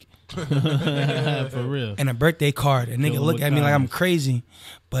cake. For real. And a birthday card. A nigga look at me like I'm crazy.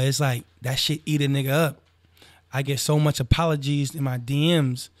 But it's like that shit eat a nigga up. I get so much apologies in my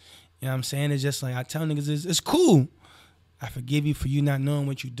DMs. You know what I'm saying? It's just like I tell niggas it's cool. I forgive you for you not knowing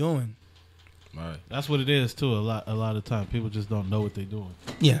what you're doing. Right. That's what it is too. A lot of time people just don't know what they're doing.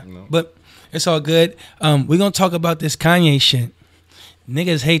 Yeah, but it's all good. We're gonna talk about this Kanye shit.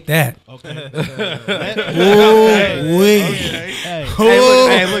 Niggas hate that. Okay. Look,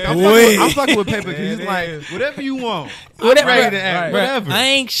 I'm fucking with Paypa because he's like, whatever you want. Whatever. I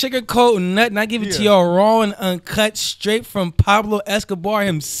ain't sugarcoating nothing. I give it to y'all raw and uncut, straight from Pablo Escobar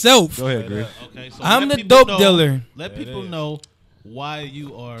himself. Go ahead, Greg. Okay, so I'm the dope dealer. Let people know why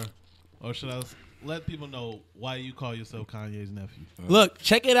you are, or should I let people know why you call yourself Kanye's nephew? Look,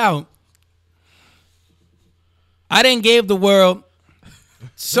 check it out. I done gave the world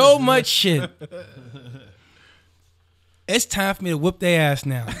so much shit. It's time for me to whoop their ass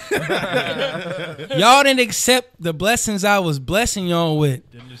now. Y'all didn't accept the blessings I was blessing y'all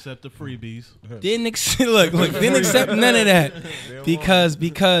with. Didn't accept the freebies. Didn't accept none of that because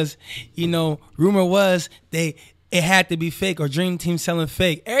you know, rumor was it had to be fake or Dream Team selling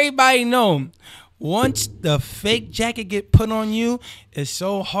fake. Everybody know once the fake jacket get put on you, it's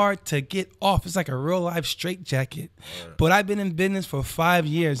so hard to get off. It's like a real life straight jacket. But I've been in business for 5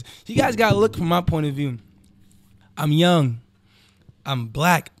 years. You guys gotta look from my point of view. I'm young. I'm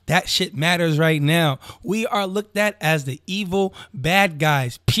black. That shit matters right now. We are looked at as the evil bad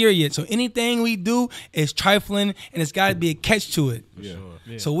guys, period. So anything we do is trifling and it's got to be a catch to it. Yeah.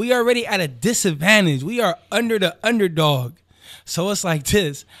 Yeah. So we are already at a disadvantage. We are under the underdog. So it's like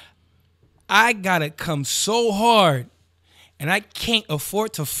this. I got to come so hard and I can't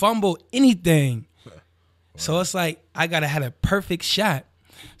afford to fumble anything. So it's like I got to have a perfect shot.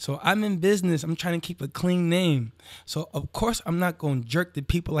 So I'm in business. I'm trying to keep a clean name. So, of course, I'm not going to jerk the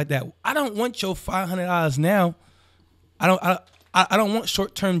people like that. I don't want your $500 now. I don't want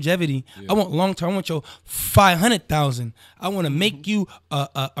short-term longevity. Yeah. I want long-term. I want your $500,000. I want to make you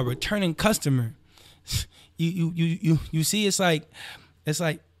a returning customer. You see, it's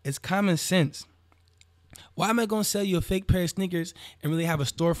common sense. Why am I going to sell you a fake pair of sneakers and really have a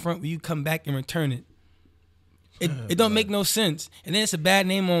storefront where you come back and return it? It don't make no sense. And then it's a bad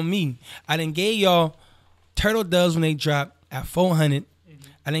name on me. I done gave y'all Turtle Doves when they dropped at $400.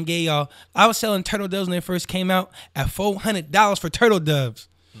 I done gave y'all, I was selling Turtle Doves when they first came out at $400 for Turtle Doves.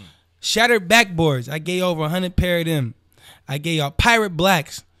 Shattered backboards, I gave over 100 pair of them. I gave y'all Pirate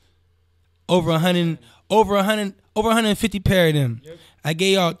Blacks, over 150 pair of them. Yep. I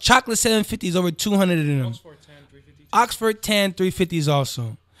gave y'all Chocolate 750s, over 200 of them. Oxford Tan 350s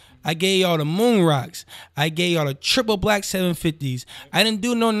also. I gave y'all the Moon Rocks. I gave y'all the Triple Black 750s. I didn't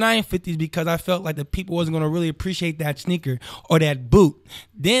do no 950s because I felt like the people wasn't going to really appreciate that sneaker or that boot.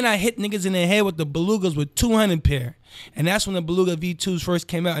 Then I hit niggas in the head with the Belugas with 200 pair. And that's when the Beluga V2s first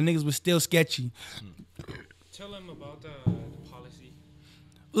came out and niggas was still sketchy. Tell them about the policy.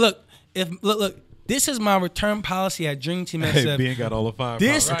 Look, if look, this is my return policy at Dream Team SF. Hey, Ben got all the fire.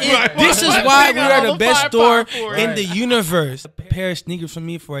 This power. is why we are the best store for in the universe. A pair of sneakers from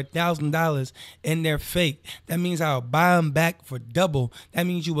me for $1,000 and they're fake. That means I'll buy them back for double. That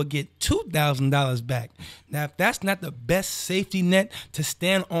means you will get $2,000 back. Now, if that's not the best safety net to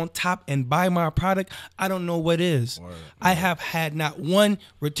stand on top and buy my product, I don't know what is. Word. I have had not one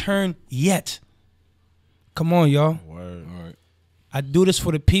return yet. Come on, y'all. Word. All right. I do this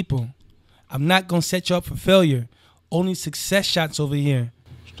for the people. I'm not gonna set you up for failure. Only success shots over here.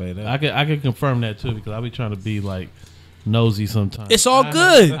 Straight up. I can confirm that too because I be trying to be like nosy sometimes. It's all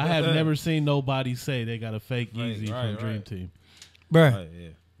good. I have never seen nobody say they got a fake Yeezy from Dream Team. Bruh, Right, yeah.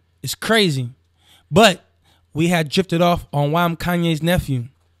 it's crazy. But we had drifted off on why I'm Kanye's nephew.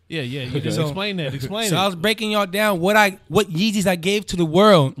 Yeah, you just So- explain that. Explain So it. I was breaking y'all down what Yeezys I gave to the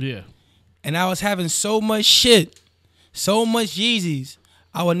world. Yeah. And I was having so much shit, so much Yeezys.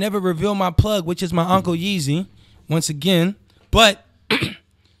 I would never reveal my plug, which is my Uncle Yeezy, once again. But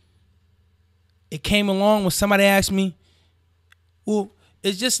it came along when somebody asked me, well,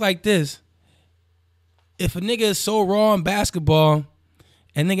 it's just like this. If a nigga is so raw in basketball,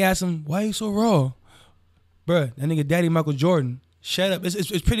 and nigga asks him, why you so raw? Bruh, that nigga daddy Michael Jordan. Shut up.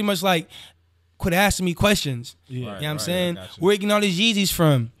 It's pretty much like, quit asking me questions. Yeah. You know what I'm right, saying? I got you. Where you getting all these Yeezys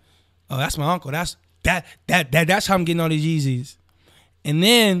from? Oh, that's my uncle. That's how I'm getting all these Yeezys. And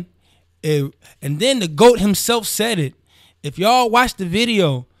then the GOAT himself said it. If y'all watch the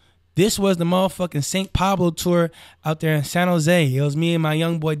video, this was the motherfucking St. Pablo tour out there in San Jose. It was me and my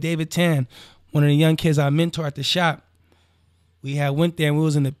young boy David Tan, one of the young kids I mentor at the shop. We had went there and we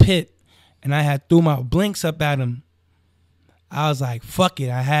was in the pit, and I had threw my blinks up at him. I was like, fuck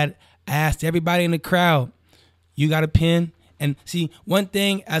it. I asked everybody in the crowd, you got a pen? And see, one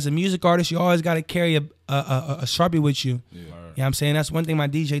thing as a music artist, you always got to carry a Sharpie with you. Yeah. You know what I'm saying? That's one thing my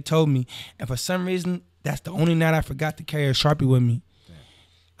DJ told me. And for some reason, that's the only night I forgot to carry a Sharpie with me. Damn.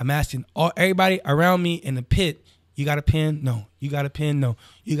 I'm asking everybody around me in the pit, you got a pen? No. You got a pen? No.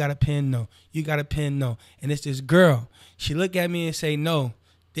 You got a pen? No. You got a pen? No. And it's this girl. She looked at me and say no.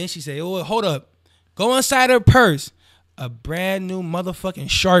 Then she said, oh, hold up. Go inside her purse. A brand new motherfucking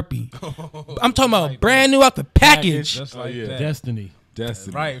Sharpie. I'm talking about brand new out the package. Just like that. Destiny.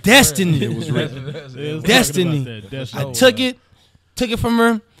 Right. Destiny. It was written. Destiny. I took it from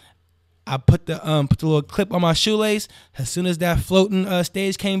her. I put the little clip on my shoelace. As soon as that floating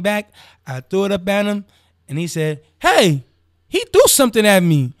stage came back, I threw it up at him, and he said, "Hey, he threw something at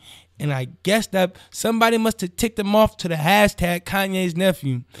me." And I guess that somebody must have ticked him off to the hashtag Kanye's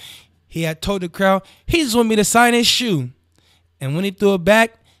nephew. He had told the crowd he just wanted me to sign his shoe. And when he threw it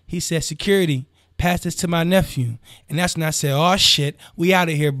back, he said, security, pass this to my nephew. And that's when I said, oh shit, we out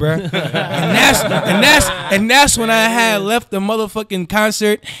of here, bruh. and that's when I had left the motherfucking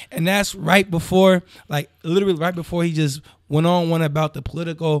concert. And that's right before, like literally right before he just went on one about the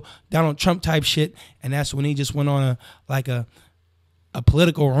political Donald Trump type shit. And that's when he just went on a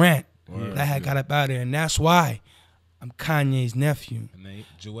political rant that I had got up out of there. And that's why I'm Kanye's nephew. And they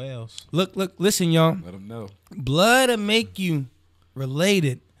Joel's. Look, listen, y'all. Let them know. Blood'll make you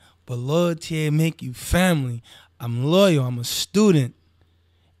related, but loyalty'll make you family. I'm loyal. I'm a student.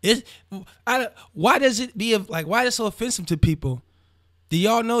 Why does it be why is it so offensive to people? Do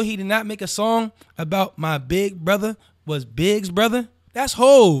y'all know he did not make a song about my big brother was Big's brother? That's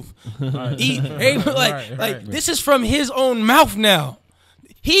Hove. This is from his own mouth now.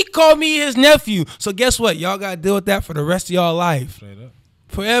 He called me his nephew. So guess what? Y'all got to deal with that for the rest of y'all life. Straight up.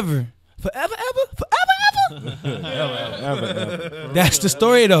 Forever. Forever, ever? That's the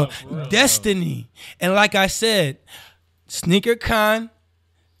story, though. Destiny. And like I said, Sneaker Con,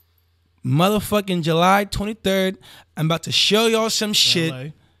 motherfucking July 23rd, I'm about to show y'all some shit. LA.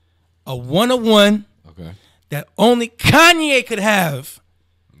 A 101 that only Kanye could have.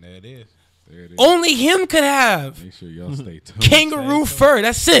 There it is. Only him could have. Make sure y'all stay tuned. Kangaroo fur.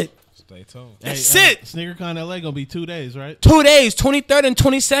 That's it. Stay tuned. That's it. SneakerCon LA gonna be 2 days, right? 2 days, 23rd and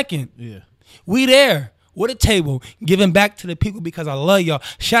 22nd. Yeah. We there with a table, giving back to the people because I love y'all.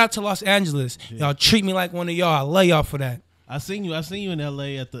 Shout out to Los Angeles. Yeah. Y'all treat me like one of y'all. I love y'all for that. I seen you in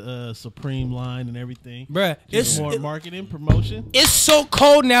LA at the Supreme line and everything. Bruh, it's more marketing, promotion. It's so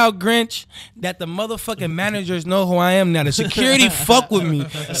cold now, Grinch, that the motherfucking managers know who I am now. The security fuck with me.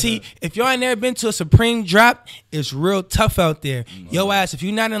 See, if y'all ain't never been to a Supreme drop, it's real tough out there. Yo ass, if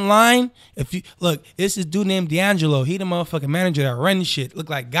you're not in line, look, it's this dude named D'Angelo. He the motherfucking manager that runs shit. Look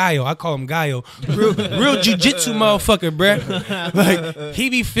like Gaio. I call him Gaio. Real jiu-jitsu motherfucker, bruh. Like, he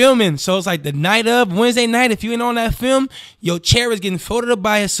be filming. So it's like the night of, Wednesday night, if you ain't on that film, Your chair is getting folded up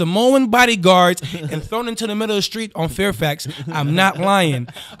by his Samoan bodyguards and thrown into the middle of the street on Fairfax. I'm not lying.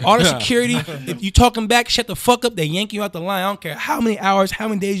 All the security, if you talking back, shut the fuck up. They yank you out the line. I don't care how many hours, how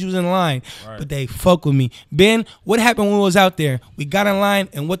many days you was in line, but they fuck with me. Ben, what happened when we was out there? We got in line,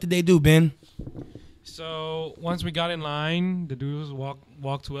 and what did they do, Ben? So once we got in line, the dudes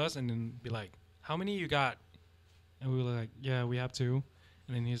walk to us and then be like, "How many you got?" And we were like, "Yeah, we have 2."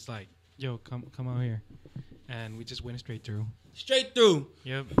 And then he's like, "Yo, come out here," and we just went straight through. Straight through.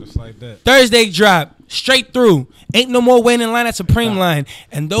 Yep, just like that. Thursday drop, straight through. Ain't no more waiting in line at Supreme line.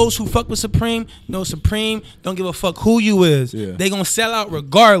 And those who fuck with Supreme know Supreme don't give a fuck who you is. Yeah. They gonna sell out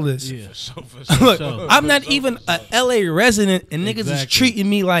regardless. Yeah. Look, I'm not even a LA resident, and niggas is treating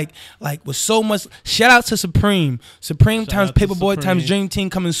me like with so much. Shout out to Supreme. Supreme times Paperboy times Dream Team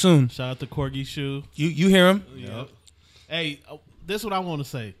coming soon. Shout out to Corgi Shoe. You hear him? Yep. Hey, this is what I want to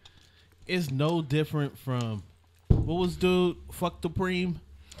say. It's no different from. What was dude? Fuck the Supreme.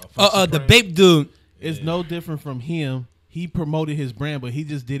 The Bape dude. It's no different from him. He promoted his brand, but he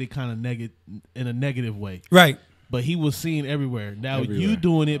just did it kind of in a negative way. Right. But he was seen everywhere. Now you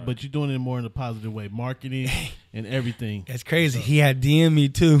doing it, but you're doing it more in a positive way. Marketing and everything. That's crazy. He had DM me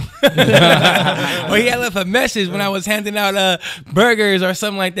too. Or he had left a message when I was handing out burgers or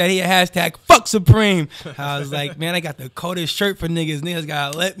something like that. He had hashtag fuck Supreme. I was like, man, I got the coldest shirt for niggas. Niggas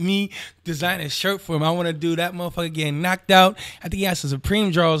gotta let me design a shirt for him. I want to do that motherfucker getting knocked out. I think he has some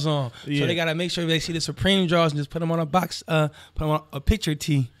Supreme draws on. Yeah. So they gotta make sure they see the Supreme draws and just put them on a box, put them on a picture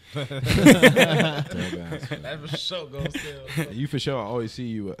tee. That for sure gonna sell. You for sure I always see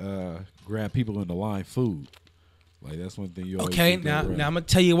you grab people in the line food. Like that's one thing you always okay, now I'm gonna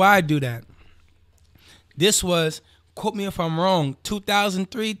tell you why I do that. This was, quote me if I'm wrong,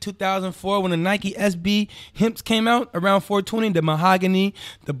 2003, 2004 when the Nike SB Hemps came out around 420, the mahogany,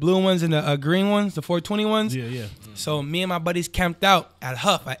 the blue ones and the green ones, the 420 ones. Yeah, yeah. So me and my buddies camped out at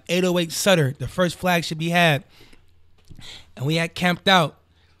Huff at 808 Sutter, the first flagship he had. And we had camped out.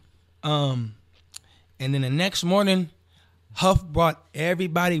 And then the next morning, Huff brought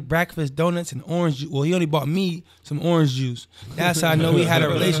everybody breakfast donuts and orange juice. Well, he only bought me some orange juice. That's how I know we had a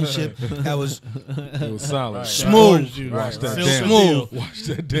relationship that was solid, smooth, Watch that smooth. Watch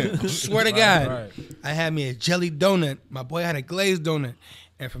that damn. Swear to God, I had me a jelly donut. My boy had a glazed donut,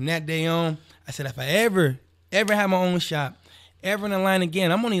 and from that day on, I said if I ever have my own shop, ever in the line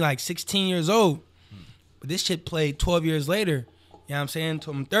again, I'm only like 16 years old, but this shit played 12 years later. You know what I'm saying?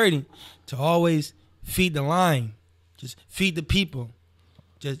 Till I'm 30, to always feed the line. Just feed the people.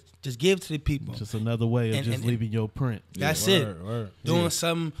 Just give to the people. Just another way of just leaving your print. That's it. Doing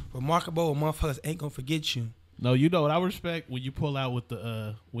something remarkable where motherfuckers ain't gonna forget you. No, you know what I respect when you pull out with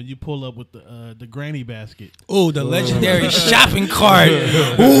the the granny basket. Oh, the legendary shopping cart.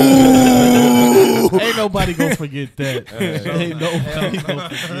 Ain't nobody gonna forget that. Ain't nobody gonna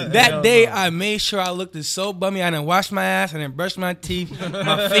forget that day. I made sure I looked so bummy. I didn't wash my ass. I didn't brush my teeth.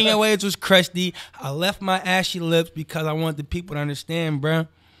 My finger waves was crusty. I left my ashy lips because I wanted the people to understand, bruh.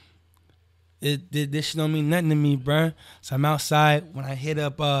 This shit don't mean nothing to me, bruh. So I'm outside. When I hit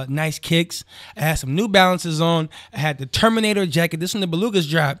up Nice Kicks, I had some New Balances on. I had the Terminator jacket. This one the Belugas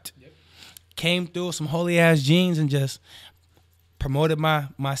dropped. Yep. Came through some holy ass jeans and just promoted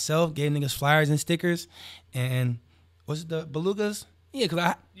myself. Gave niggas flyers and stickers. And was it the Belugas? Yeah,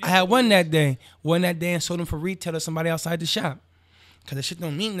 because I had one that day. Won that day and sold them for retail to somebody outside the shop. Because that shit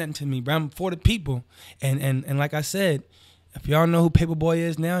don't mean nothing to me, bruh. I'm for the people. And like I said, if y'all know who Paperboy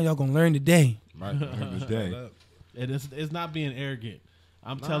is now, y'all gonna learn today. Right, learn today. And it's not being arrogant.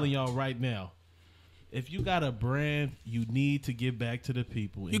 I'm telling y'all right now, if you got a brand, you need to give back to the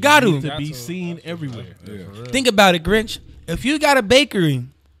people. You got to be seen everywhere. Yeah. Think about it, Grinch. If you got a bakery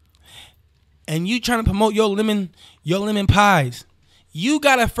and you trying to promote your lemon pies, you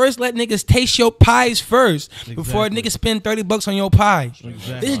gotta first let niggas taste your pies first before niggas spend $30 on your pie.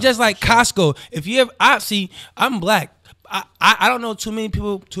 Exactly. This is just like Costco. If you ever, I'm black. I don't know too many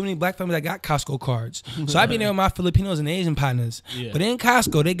black families that got Costco cards. So I be there with my Filipinos and Asian partners. Yeah. But in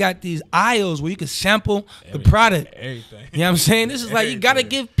Costco, they got these aisles where you can sample the product. Everything. You know what I'm saying? This is like you gotta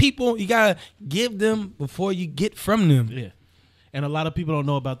give people, you gotta give them before you get from them. Yeah. And a lot of people don't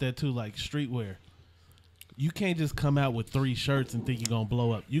know about that too, like streetwear. You can't just come out with 3 shirts and think you're gonna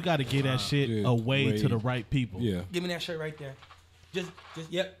blow up. You gotta get that shit away to the right people. Yeah. Give me that shirt right there. Just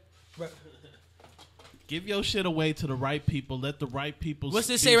yep. Right. Give your shit away to the right people. Let the right people. What's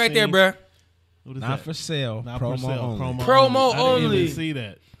this say right there, bruh? What is Not that? for sale. Not promo for sale. only. Promo I didn't only. even see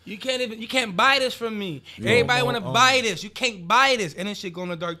that. You can't buy this from me. Everybody want to buy this. You can't buy this, and this shit go in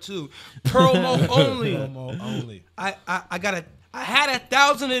the dark too. Promo only. Promo only. I had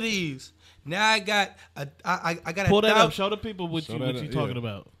 1,000 of these. Now I got I got Pull a that thou- up. Show the people what you talking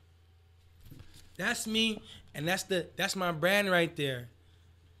about. That's me, and that's my brand right there.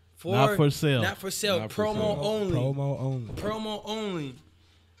 Not for sale. Not for sale. Promo only. Promo only. Promo only.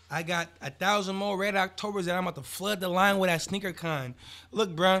 I got 1,000 more Red Octobers that I'm about to flood the line with at Sneaker Con.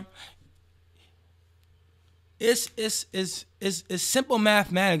 Look, bro. It's simple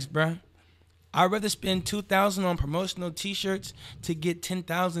mathematics, bro. I'd rather spend $2,000 on promotional T-shirts to get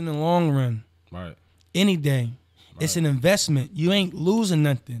 $10,000 in the long run. Right. Any day. Right. It's an investment. You ain't losing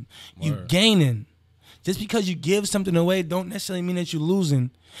nothing. You gaining. Just because you give something away don't necessarily mean that you're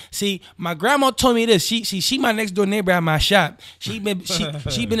losing. See, my grandma told me this. She my next door neighbor at my shop. She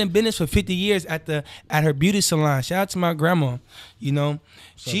been in business for 50 years at her beauty salon. Shout out to my grandma. You know,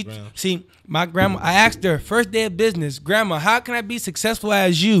 my grandma. I asked her first day of business, Grandma, how can I be successful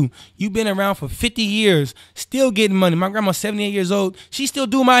as you? You've been around for 50 years, still getting money. My grandma's 78 years old. She still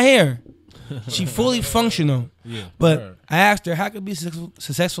do my hair. She fully functional. Yeah, but I asked her, how can I be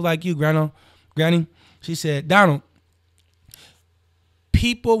successful like you, Granny? She said, Donald,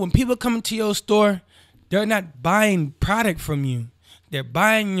 when people come into your store, they're not buying product from you. They're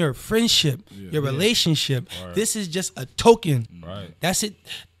buying your friendship, your relationship. Right. This is just a token. Right. That's it.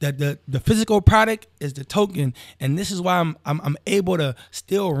 The physical product is the token, and this is why I'm able to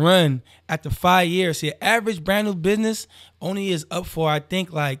still run after 5 years. See, average brand new business only is up for I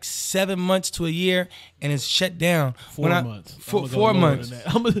think like 7 months to a year, and it's shut down. 4 months. 4 months.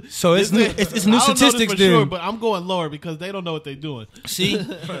 So it's new statistics, dude. Sure, but I'm going lower because they don't know what they're doing. See,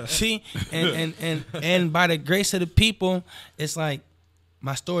 and by the grace of the people, it's like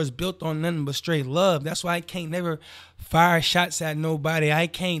my store is built on nothing but straight love. That's why I can't never fire shots at nobody. I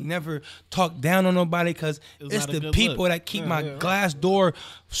can't never talk down on nobody because it's the people that keep my glass door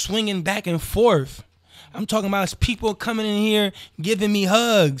swinging back and forth. I'm talking about it's people coming in here giving me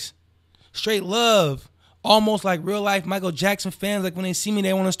hugs. Straight love. Almost like real life Michael Jackson fans. Like when they see me,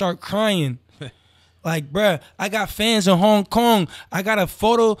 they want to start crying. Like, bruh, I got fans in Hong Kong. I got a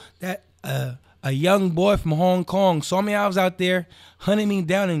photo that a young boy from Hong Kong saw me. I was out there, hunted me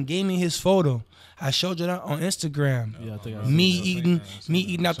down and gave me his photo. I showed you that on Instagram. Yeah, I think me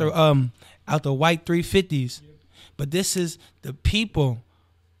eating out the white 350s. But this is the people.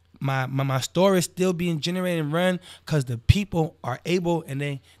 My store is still being generated and run because the people are able and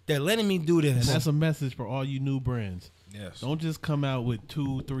they're letting me do this. And that's a message for all you new brands. Yes. Don't just come out with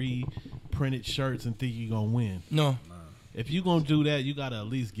 2-3 printed shirts and think you're gonna win. No. If you're going to do that, you got to at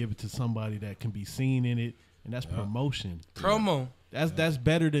least give it to somebody that can be seen in it, and that's promotion. Promo. That's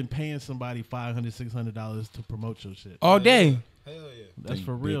better than paying somebody $500, $600 to promote your shit. All day. Hell yeah. That's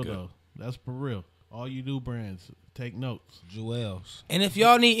for real, though. That's for real. All you new brands, take notes. Jewels. And if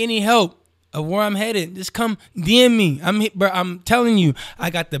y'all need any help of where I'm headed, just come DM me. I'm telling you, I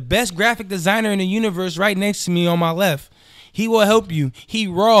got the best graphic designer in the universe right next to me on my left. He will help you. He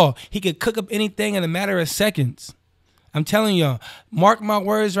raw. He could cook up anything in a matter of seconds. I'm telling y'all, mark my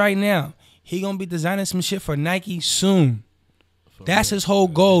words right now. He gonna be designing some shit for Nike soon. That's his whole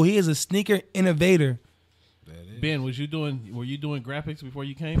goal. He is a sneaker innovator. Ben, were you doing graphics before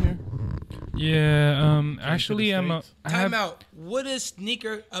you came here? Yeah, actually, Time out. What is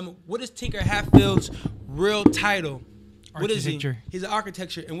Tinker Hatfield's real title? What is he? He's an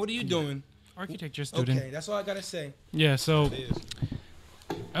architecture. And what are you doing? Architecture student. Okay, that's all I gotta say. Yeah, so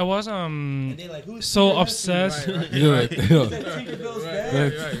I was so obsessed. Right. They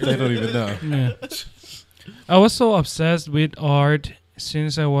don't even know. Yeah. I was so obsessed with art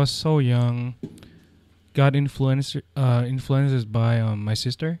since I was so young. Got influences by my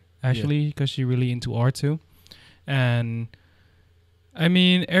sister actually because she really into art too. And I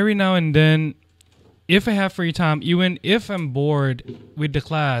mean, every now and then, if I have free time, even if I'm bored with the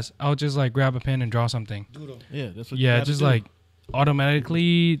class, I'll just like grab a pen and draw something. Yeah, that's what you gotta do. Like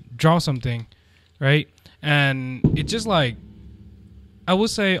automatically draw something, right? And it's just like I would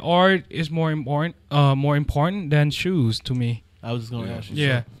say art is more important than shoes to me. I was just gonna ask you.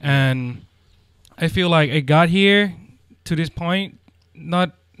 Yeah, and I feel like I got here to this point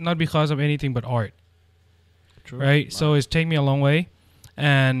not because of anything but art. True. Right? Wow. So it's taken me a long way,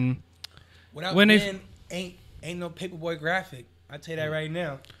 and without Ben, ain't no paperboy graphic. I tell you that right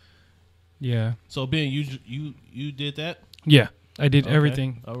now. Yeah. So Ben, you did that? Yeah, I did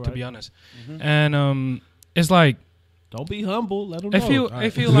everything to be honest, and it's like don't be humble. Let them know. I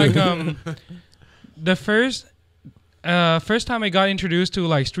feel like the first time I got introduced to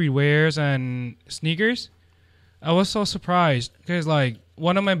like streetwears and sneakers, I was so surprised because like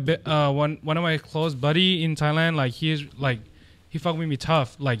one of my close buddy in Thailand, like he fucked with me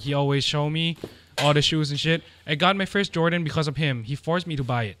tough. Like he always showed me all the shoes and shit. I got my first Jordan because of him. He forced me to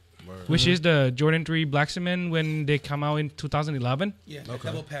buy it. which is the Jordan 3 Black Cement when they come out in 2011. Yeah,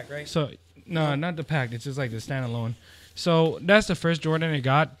 double pack, right? So no, not the pack. It's just like the standalone. So that's the first Jordan I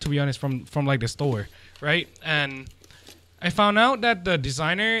got, to be honest, from like the store, right? And I found out that the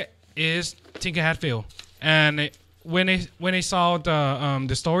designer is Tinker Hatfield, and when I saw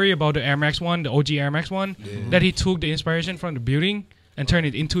the story about the Air Max 1, the OG Air Max 1, that he took the inspiration from the building and turned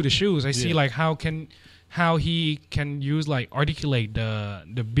it into the shoes. I see like how he can use like articulate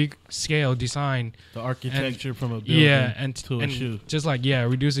the big scale design, the architecture from a building to a shoe, just like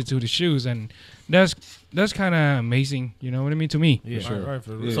reduce it to the shoes, and that's kind of amazing. You know what I mean to me? Yeah, sure. right.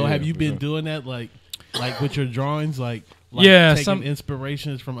 So have you been doing that like with your drawings, like taking some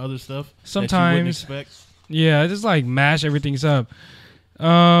inspirations from other stuff sometimes that you wouldn't expect? Yeah, just like mash everything up.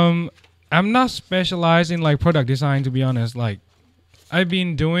 I'm not specialized in like product design, to be honest. Like I've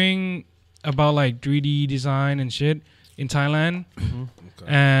been doing about like 3D design and shit in Thailand,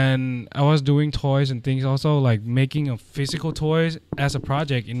 and I was doing toys and things also, like making a physical toys as a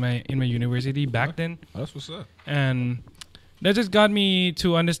project in my university back then. That's what's up. And that just got me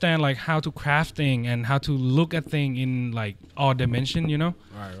to understand like how to craft thing and how to look at thing in like all dimension, you know.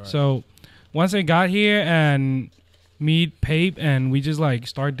 Right. So once I got here and meet Paypa and we just like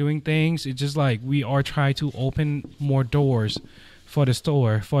start doing things, it's just like we are trying to open more doors for the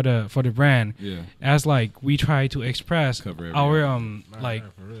store, for the brand. Yeah. As like we try to express our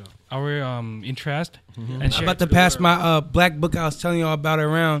our interest and I'm share about it to pass my black book I was telling y'all about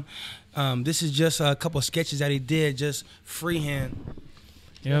around. This is just a couple sketches that he did, just freehand.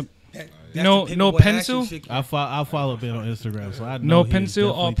 Yep. That's No- the no paperboy pencil? action shit. I'll follow Ben on Instagram, so I know No he's pencil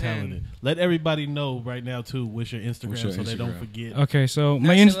or definitely pen. talented. Let everybody know right now too. What's your Instagram, What's your so they don't Instagram? forget. Okay, so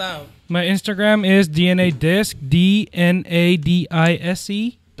Nice and loud. my Instagram is DNA Disc,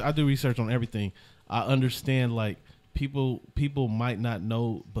 DNADISC. I do research on everything. I understand like people might not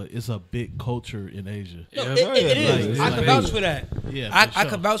know, but it's a big culture in Asia. No, Yeah. it is. Like, I can vouch for that. Yeah, I for sure.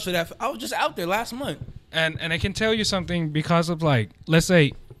 could vouch for that. I was just out there last month. And I can tell you something because of like, let's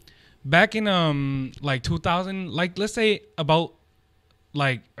say back in like 2000, like let's say about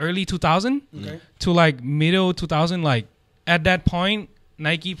like early 2000 to like middle 2000, like at that point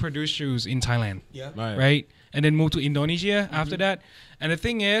Nike produced shoes in Thailand, Yeah. right? And then moved to Indonesia after that. And the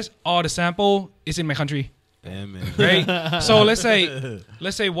thing is, all the sample is in my country, Damn, man. right? So let's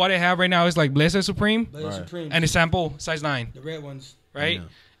say what I have right now is like Blazer Supreme, Blazer Supreme. and the sample size 9, the red ones. right? Yeah.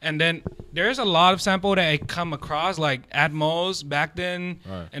 And then there's a lot of sample that I come across, like Atmos back then,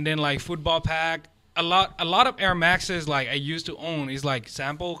 Right. and then like Football Pack. A lot of Air Maxes like I used to own is like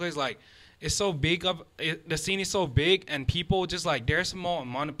sample because like it's so big the scene is so big, and people just like there's a small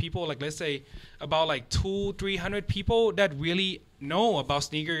amount of people, like let's say about like 200-300 people that really know about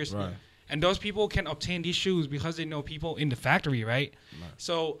sneakers, Right. and those people can obtain these shoes because they know people in the factory, right?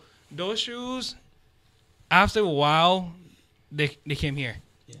 So those shoes, after a while, they came here.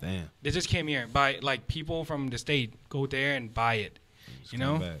 Damn. They just came here by like people from the state go there and buy it, you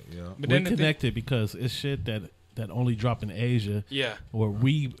know. Come back, yeah. But We're then the thing- connected because it's shit that only drop in Asia. yeah, Or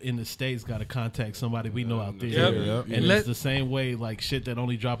we in the States got to contact somebody we know out there. Yep. Yep. And Let- it's the same way like shit that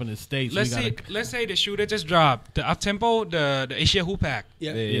only drop in the States. let's say the shoe that just dropped, the up tempo, the Asia Hoop Pack.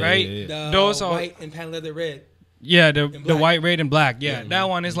 Yeah. Right? The Those are- white and patent leather red. Yeah, the black. white, red, and black. Yeah, that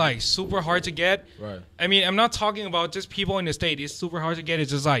one is like super hard to get. Right. I mean, I'm not talking about just people in the state. It's super hard to get.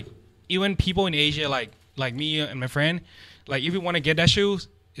 It's just like even people in Asia, like me and my friend, like if you want to get that shoes,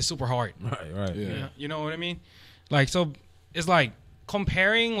 it's super hard. Right. Yeah. Yeah, you know what I mean? Like, so it's like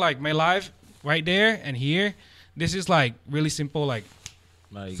comparing like my life right there and here. This is like really simple. Like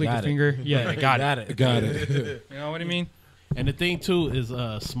Like, flick got a it. finger. Yeah, I got it. Got it. You know what I mean? And the thing too is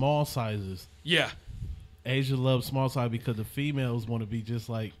small sizes. Yeah. Asia loves small size because the females want to be just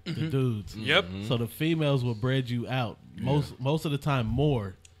like the dudes. Yep. So the females will breed you out most of the time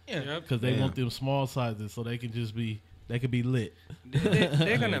more Yep. because they want them small sizes so they can just be lit.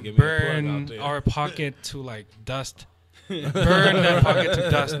 They're gonna Give me a plug burn out there. our pocket to like dust. Burn that pocket to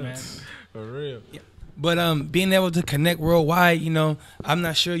dust, man. For real. But being able to connect worldwide, you know, I'm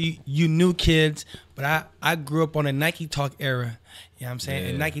not sure you new kids, but I grew up on a Nike Talk era. You know what I'm saying?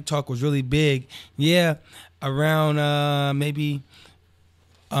 And Nike Talk was really big. Yeah, around maybe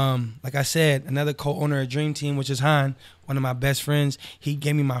like I said, another co-owner of Dream Team, which is Han, one of my best friends. He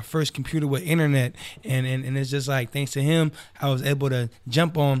gave me my first computer with internet, and it's just like thanks to him, I was able to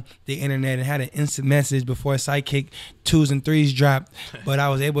jump on the internet and had an instant message before Sidekick 2s and 3s dropped. But I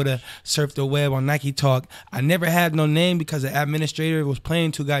was able to surf the web on Nike Talk. I never had no name because the administrator was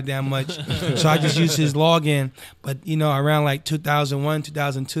playing too goddamn much, so I just used his login. But you know, around like 2001,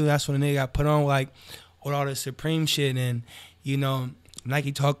 2002, that's when the nigga got put on like with all the Supreme shit, and you know.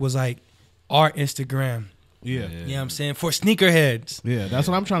 Nike Talk was like our Instagram. Yeah. You know what I'm saying? For sneakerheads. Yeah, that's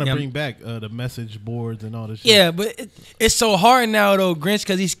what I'm trying to bring back, the message boards and all this shit. Yeah, but it's so hard now, though, Grinch,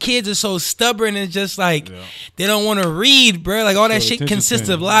 because these kids are so stubborn and just like, they don't want to read, bro. Like, all that shit consists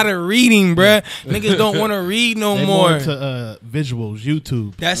of a lot of reading, bro. Niggas don't want to read no more. More into visuals,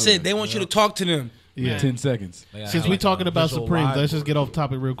 YouTube. That's it. They want you to talk to them. Yeah. 10 seconds. Since we talking about Supremes, let's just get off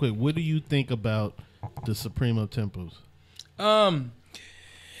topic real quick. What do you think about the Supreme up-tempos?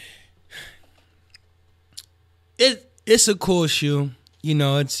 It's a cool shoe. You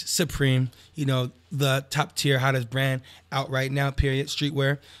know, it's Supreme. You know, the top tier, hottest brand out right now, period,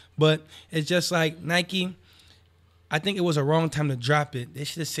 streetwear. But it's just like Nike, I think it was a wrong time to drop it. They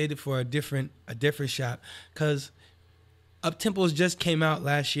should have saved it for a different shop. Because up-tempos just came out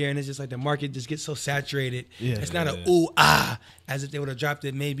last year, and it's just like the market just gets so saturated. Yeah, it's not a ooh, ah, as if they would have dropped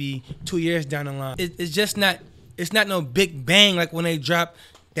it maybe 2 years down the line. It's just not, it's not no big bang like when they dropped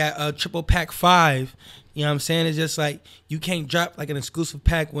that triple pack 5. You know what I'm saying? It's just like you can't drop like an exclusive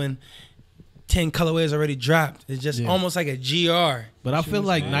pack when 10 colorways already dropped. It's just almost like a GR. But I feel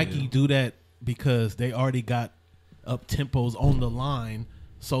like Nike do that because they already got up-tempos on the line.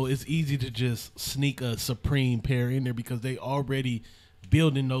 So it's easy to just sneak a Supreme pair in there because they already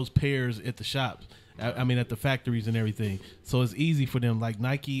building those pairs at the shops. I mean, at the factories and everything. So it's easy for them. Like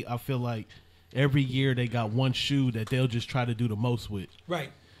Nike, I feel like every year they got one shoe that they'll just try to do the most with.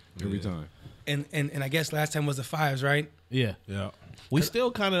 Right. Every time. And I guess last time was the 5s, right? Yeah. Yeah. We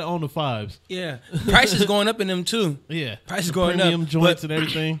still kind of own the 5s. Yeah. Price is going up in them too. Yeah. Price is going Premium up. joints and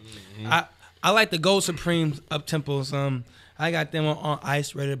everything. I like the Gold Supremes up-tempos. I got them on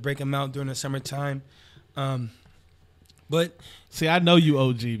ice, ready to break them out during the summertime. But see, I know you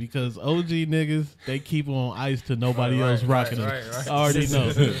OG because OG niggas, they keep them on ice till nobody else rocking them. I already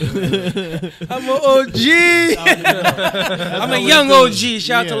know. I'm an OG. I'm a young OG.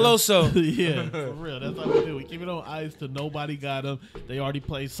 Shout out to Loso. Yeah, for real. That's how we do. We keep it on ice till nobody got them. They already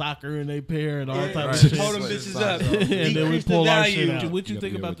play soccer in their pair and all type of shit. Hold them bitches up. And then we pull our shit out. What you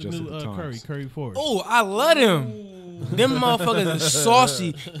think about the new Curry Force? Oh, I love them. Them motherfuckers are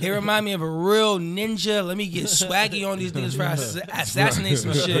saucy. They remind me of a real ninja. Let me get swaggy on these niggas for assassinate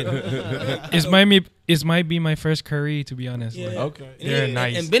some shit. It might be my first Curry, to be honest. Yeah. Like, Okay. They're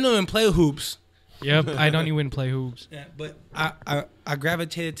nice. And Ben don't even play hoops. Yep, I don't even play hoops. Yeah, but I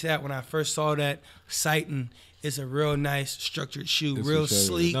gravitated to that when I first saw that site, and it's a real nice structured shoe, it's real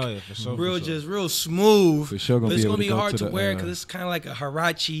sleek, real just real smooth. For sure, but it's gonna be hard to wear because it's kind of like a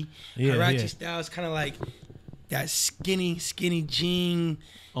Hirachi style. It's kind of like that skinny jean.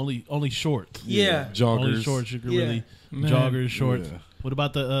 Only shorts. Yeah. Joggers. Only shorts you can really. Joggers, shorts. Yeah. What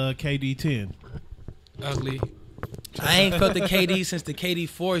about the KD10? Ugly. I ain't felt the KD since the KD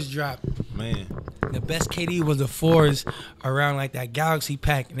 4s dropped. Man. The best KD was the 4s around like that Galaxy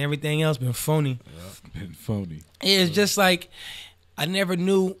pack, and everything else been phony. Been phony. It's just like I never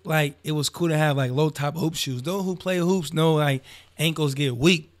knew like it was cool to have like low top hoop shoes. Those who play hoops know like ankles get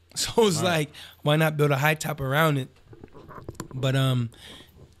weak. So it's like, why not build a high top around it? But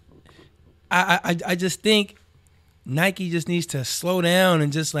I just think Nike just needs to slow down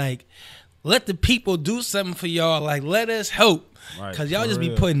and just like let the people do something for y'all. Like, let us help. Because y'all just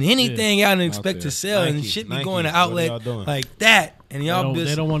be putting anything out and expect to sell, and shit be going to outlet like that. And y'all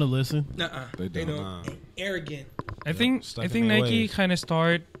they don't want to listen. Nuh-uh. They don't. Arrogant. I think Nike kind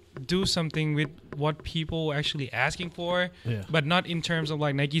of do something with what people actually asking for, but not in terms of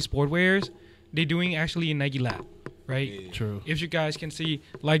like Nike sportwears. They're doing actually in Nike Lab, right? Yeah. True. If you guys can see,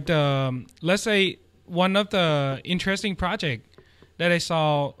 like let's say one of the interesting project that I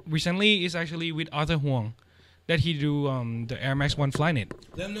saw recently is actually with Arthur Huang, that he do the Air Max 1 Flyknit.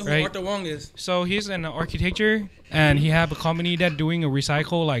 Let them know who Arthur Huang is. So he's an architecture, and he have a company that doing a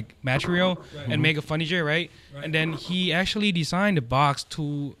recycle like material and make a furniture, right? And then he actually designed the box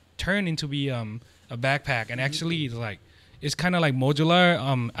to turn into be a backpack, and actually it's kind of like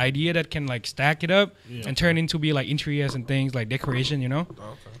modular idea that can like stack it up and turn into be like interiors and things like decoration, you know.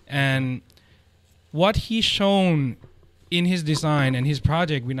 And what he's shown in his design and his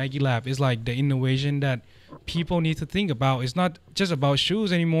project with Nike Lab is like the innovation that people need to think about. It's not just about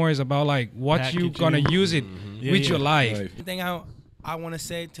shoes anymore. It's about like what you gonna use it with your life. The thing I want to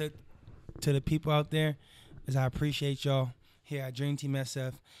say to the people out there is I appreciate y'all here at Dream Team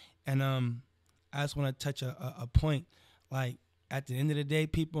SF, and I just want to touch a point. Like at the end of the day,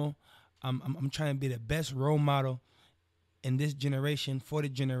 people, I'm trying to be the best role model in this generation for the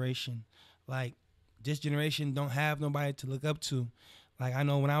generation. Like this generation don't have nobody to look up to. Like I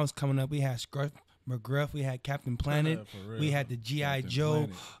know when I was coming up, we had Scruff McGruff, we had Captain Planet, we had the G.I. Joe,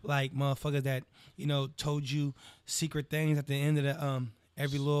 like motherfuckers that told you secret things at the end of the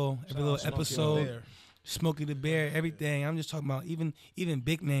every little episode. Smokey the Bear, everything. I'm just talking about even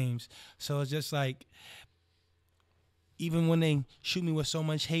big names. So it's just like, even when they shoot me with so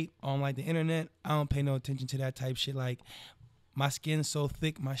much hate on like the internet, I don't pay no attention to that type shit. Like, my skin's so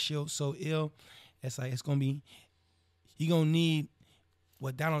thick, my shield's so ill. It's like, it's gonna be, you gonna need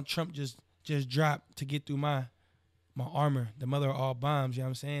what Donald Trump just dropped to get through my armor, the mother of all bombs. You know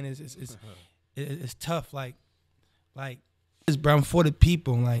what I'm saying? It's tough. Like, bro, I'm for the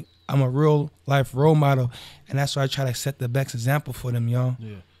people. Like, I'm a real life role model, and that's why I try to set the best example for them, y'all.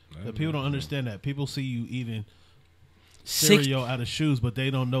 Yeah, the people don't understand that. People see you eating cereal out of shoes, but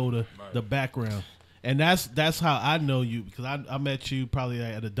they don't know the background. And that's how I know you, because I met you probably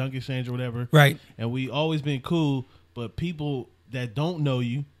at a dunk exchange or whatever. Right. And we always been cool, but people that don't know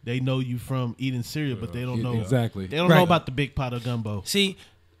you, they know you from eating cereal, but they don't know exactly. They don't know about the big pot of gumbo. See,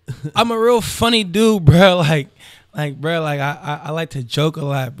 I'm a real funny dude, bro. Like I like to joke a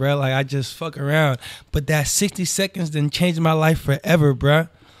lot, bro. Like, I just fuck around. But that 60 seconds done changed my life forever, bro.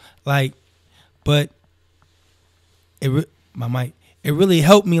 Like, but it really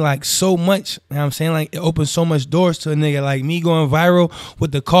helped me like so much. You know what I'm saying? Like, it opened so much doors to a nigga. Like, me going viral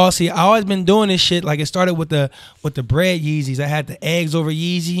with the call. See, I always been doing this shit. Like, it started with the bread Yeezys. I had the eggs over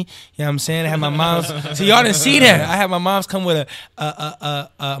Yeezy. You know what I'm saying? I had my mom's. See, y'all didn't see that. I had my mom's come with a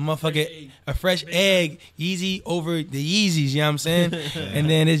fresh egg Yeezy over the Yeezys. You know what I'm saying? And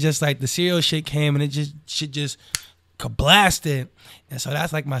then it's just like the cereal shit came, and shit just blasted. And so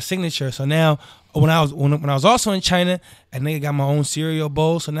that's like my signature. So now, when I was also in China, a nigga got my own cereal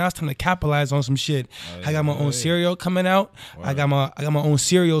bowl. So now it's time to capitalize on some shit. I got my own cereal coming out. I got my own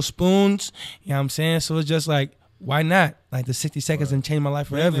cereal spoons. You know what I'm saying? So it's just like, why not? Like, the 60 seconds and change my life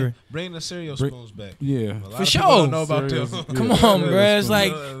forever. Bring the cereal spoons back. Yeah, for sure. Don't know about them. Come on, bro. It's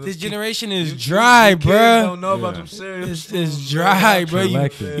like, this generation is dry, bro. Don't know about them cereal. It's dry, bro.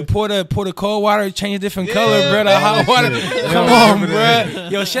 You pour the cold water, change a different color, bro. The hot water. Come on, bro.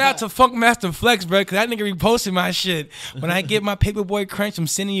 Yo, shout out to Funk Master Flex, bro, because that nigga reposted my shit. When I get my Paperboy Crunch, I'm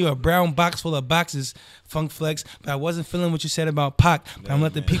sending you a brown box full of boxes, Funk Flex. But I wasn't feeling what you said about Pac. But I'm gonna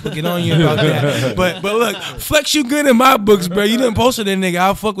let the people get on you about that. But look, Flex, you good in my books, bro. You didn't post it, nigga.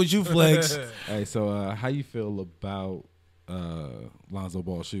 I'll fuck with you, Flex. Hey, so how you feel about Lonzo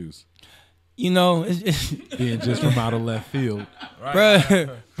Ball shoes? You know, being just from out of left field, bro.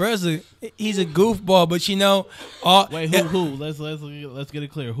 He's a goofball, but you know, who? Let's get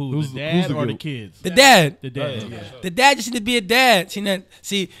it clear. Who? The dad or the kids? The dad. The dad. Yeah. The dad just need to be a dad.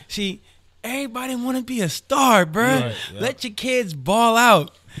 See, everybody want to be a star, bro. Right, yeah. Let your kids ball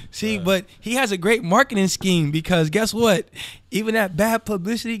out. See, but he has a great marketing scheme, because guess what? Even that bad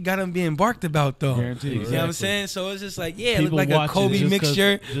publicity got him being barked about, though. Guaranteed. You know what I'm saying? So it's just like, it looked like a Kobe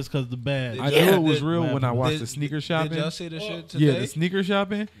mixture. Just because the bad. I knew it was real when I watched the sneaker shopping. Did y'all see the shit today? Yeah, the sneaker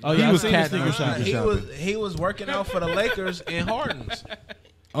shopping. Oh, yeah, he was cat sneaker shopping. He was working out for the Lakers in Hoarders.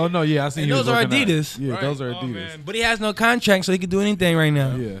 Oh, no, yeah, I seen those are Adidas. Yeah, right. Those are Adidas. But he has no contract, so he can do anything right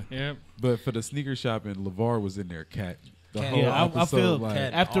now. Yeah. Yep. But for the sneaker shopping, LeVar was in there, cat. The whole I feel like,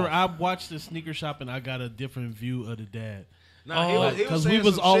 after I watched the sneaker shopping, I got a different view of the dad. Because we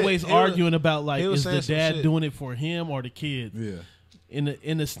was always arguing about, like, is the dad shit. doing it for him or the kids? Yeah.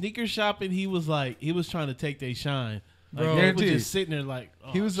 In the sneaker shopping, he was trying to take their shine. Like, Bro, they was just sitting there like,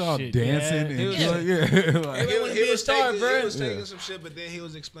 he was all shit, dancing he was taking some shit, but then he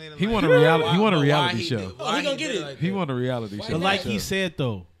was explaining. He want a reality show. He gonna get it. He want a reality show. But like he said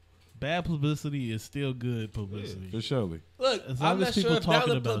though, bad publicity is still good publicity. For surely. Look, I'm not sure if that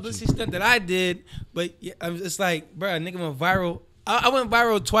was a publicity stunt that I did, but it's like, bro, a nigga went viral. I went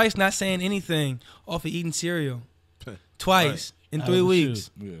viral twice, not saying anything, off of eating cereal. Twice in 3 weeks.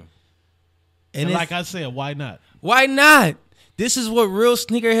 Yeah. And like I said, why not? Why not? This is what real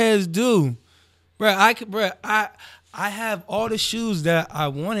sneakerheads do, bro. I have all the shoes that I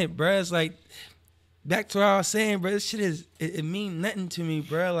wanted, bro. It's like, back to what I was saying, bro. This shit it mean nothing to me,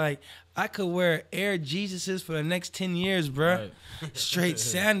 bro. Like, I could wear Air Jesuses for the next 10 years, bro. Right. Straight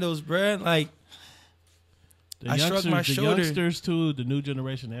sandals, bro. Like, I shrugged my shoulder. The youngsters too, the new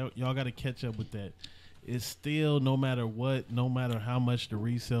generation, y'all got to catch up with that. It's still, no matter what, no matter how much the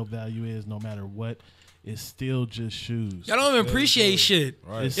resale value is, no matter what, it's still just shoes. Y'all don't even appreciate shit.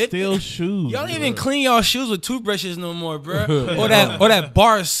 Right. It's still shoes. Y'all don't even clean y'all shoes with toothbrushes no more, bro. or that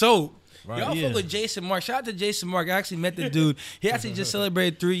bar of soap. Right. Y'all full of Jason Mark. Shout out to Jason Mark. I actually met the dude. He actually just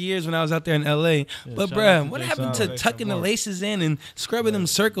celebrated 3 years when I was out there in L.A. But, bro, what happened to tucking the laces in and scrubbing them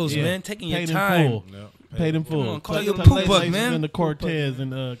circles, man? Taking your time. Paid in full. Call you a poop buck, man. In the Cortez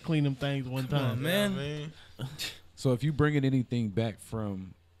and clean them things one time. Man. So if you bringing anything back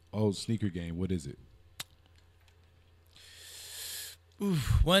from old sneaker game, what is it?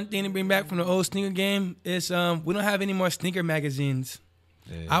 One thing to bring back from the old sneaker game is we don't have any more sneaker magazines.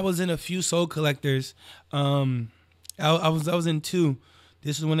 Yeah. I was in a few Soul Collectors. I was in 2.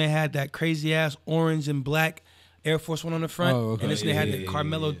 This is when they had that crazy ass orange and black Air Force One on the front, and this they had the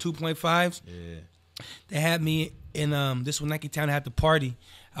Carmelo 2.5s. Yeah. They had me in this one Nike Town had the party.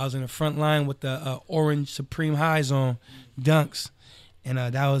 I was in the front line with the orange Supreme highs on, dunks. And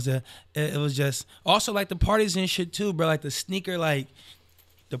that was it was just also like the parties and shit too, bro. Like the sneaker, like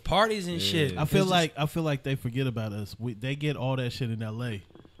the parties and shit. I feel like they forget about us. They get all that shit in L.A.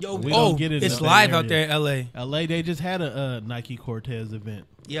 Yo, we don't get it. It's live out there in L.A. L.A. They just had a Nike Cortez event.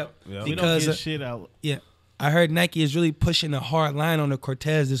 Yep. We don't get shit out. Yeah. I heard Nike is really pushing a hard line on the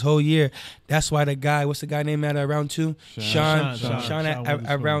Cortez this whole year. That's why the guy, what's the guy named at round 2? Sean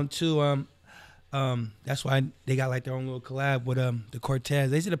at round 2. That's why they got like their own little collab with the Cortez.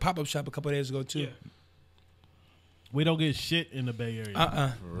 They did a pop-up shop a couple of days ago too. Yeah. We don't get shit in the Bay Area.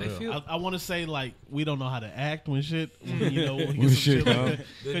 I want to say like we don't know how to act when shit. When we shit, because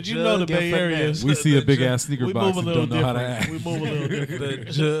the Bay Area, we see a big ass sneaker box and don't know how to act. We move a little different.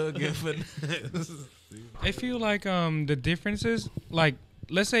 The jug and finesse. I feel like the differences, like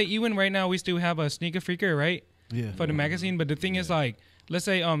let's say even right now we still have a Sneaker Freaker, right? Yeah. For the magazine, but the thing is like, let's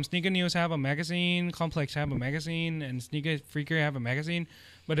say Sneaker News have a magazine, Complex have a magazine, and Sneaker Freaker have a magazine.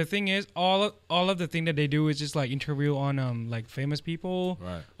 But the thing is, all of the thing that they do is just like interview on like famous people,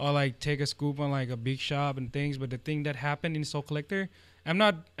 right? Or like take a scoop on like a big shop and things. But the thing that happened in Soul Collector, I'm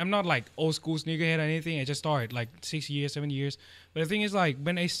not like old school sneakerhead or anything. I just started like 6 years, 7 years. But the thing is like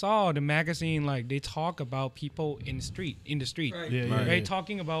when I saw the magazine, like they talk about people in the street, right?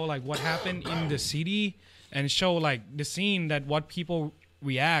 Talking about like what happened in the city and show like the scene that what people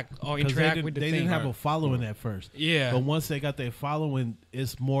react or interact with the thing. They didn't have a following at first. Yeah. But once they got their following,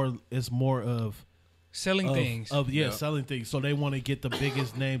 it's more of selling things. Selling things. So they want to get the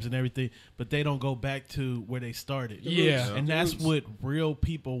biggest names and everything, but they don't go back to where they started. Yeah. And that's what real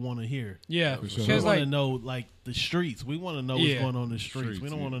people want to hear. Yeah. We want to know like the streets. We want to know what's going on in the streets. We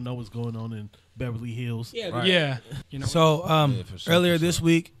don't want to know what's going on in Beverly Hills. Yeah. Right. Yeah. So earlier this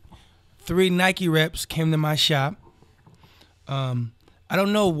week, 3 Nike reps came to my shop. I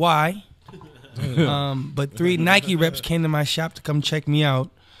don't know why, but 3 Nike reps came to my shop to come check me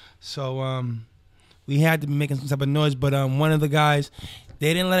out. So we had to be making some type of noise. But one of the guys,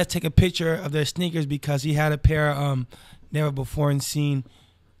 they didn't let us take a picture of their sneakers because he had a pair of never before seen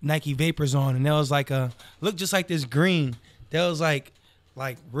Nike Vapors on, and that was like looked just like this green. That was like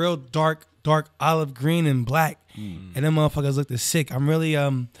real dark olive green and black, and them motherfuckers looked sick. I'm really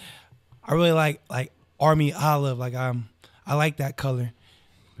I really like army olive. Like I like that color.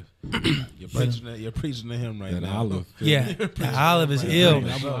 You're preaching to him right now. Olive. Yeah, the olive is ill.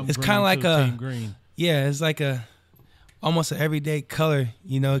 It's kind of like a green. Yeah, it's like almost an everyday color.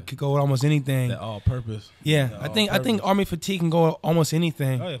 It could go with almost anything. That all purpose. Yeah, I think army fatigue can go with almost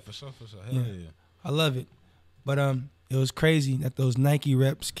anything. Oh yeah, for sure. Hell yeah. I love it. But it was crazy that those Nike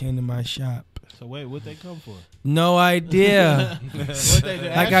reps came to my shop. So wait, what'd they come for? No idea.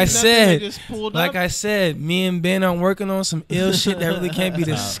 Like I said, me and Ben are working on some ill shit that really can't be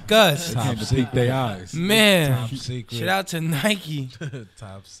discussed. Time to peek their eyes. Man, Top secret. shout out to Nike.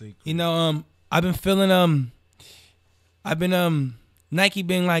 Top secret. I've been feeling Nike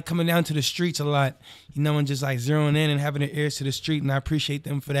being like coming down to the streets a lot, and just like zeroing in and having their ears to the street, and I appreciate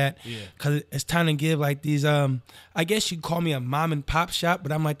them for that. Yeah. Cause it's time to give like these I guess you'd call me a mom and pop shop,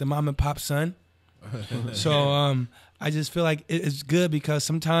 but I'm like the mom and pop son. So I just feel like it's good because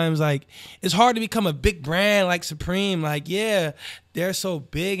sometimes like it's hard to become a big brand like Supreme. Like yeah, they're so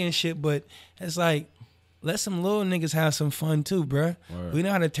big and shit, but it's like let some little niggas have some fun too, bruh. Word. We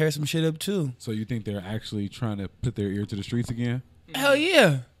know how to tear some shit up too. So you think they're actually trying to put their ear to the streets again? Hell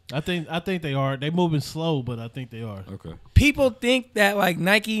yeah. I think they are. They're moving slow, but I think they are. Okay. People think that like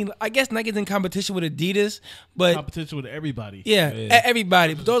Nike, I guess Nike's in competition with Adidas, but competition with everybody. Yeah,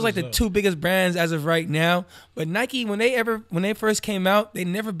 everybody. But those are like the 2 biggest brands as of right now. But Nike, when they first came out, they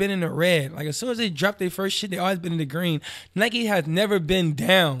never been in the red. Like as soon as they dropped their first shit, they always been in the green. Nike has never been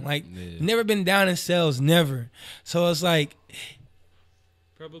down. Like never been down in sales, never. So it's like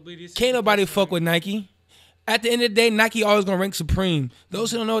probably can't nobody fuck with Nike. At the end of the day, Nike always gonna rank supreme. Those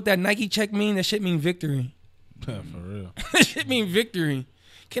who don't know what that Nike check mean, that shit mean victory. For real. That shit mean victory.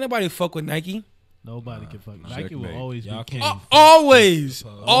 Can't nobody fuck with Nike. Nobody can fuck. Nike will always be king. Always.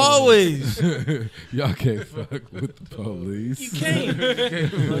 Y'all can't fuck with the police. You can't.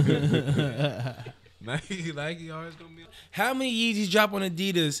 Nike always gonna be. How many Yeezys drop on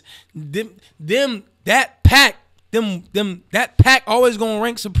Adidas? That pack always gonna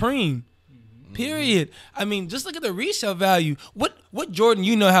rank supreme. Period. I mean, just look at the resale value. What Jordan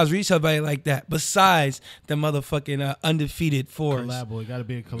you know has resale value like that besides the motherfucking undefeated fours? Collabo. It got to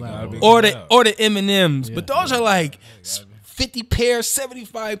be a collabo. Or the M&Ms. Yeah, but those are like 50 pair,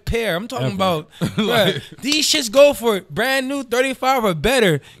 75 pair. I'm talking about, bruh, these shits go for brand new 35 or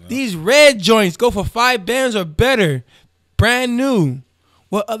better. Yeah. These red joints go for 5 bands or better. Brand new.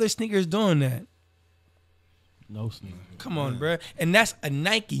 What other sneakers doing that? No sneakers. Come on, bruh. And that's a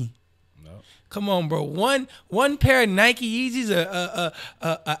Nike. Come on, bro. One pair of Nike Yeezys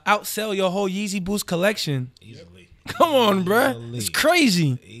outsell your whole Yeezy Boost collection. Easily. Come on, bro. It's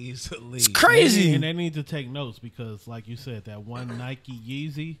crazy. Easily. It's crazy. And they need to take notes because, like you said, that one Nike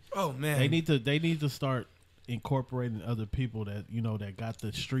Yeezy. Oh man. They need to start incorporating other people that that got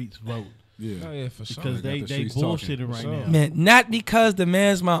the streets vote. Yeah. Oh yeah, for sure. Because they bullshitting right now. Man, not because the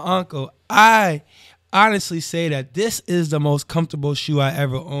man's my uncle. I honestly say that this is the most comfortable shoe I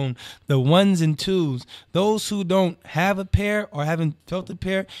ever owned. The 1s and 2s. Those who don't have a pair or haven't felt a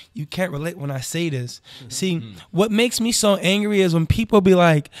pair, you can't relate when I say this. See, what makes me so angry is when people be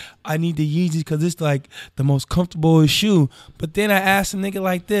like, I need the Yeezys because it's like the most comfortable shoe. But then I ask a nigga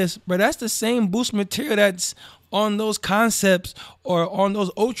like this, bro, that's the same Boost material that's on those concepts or on those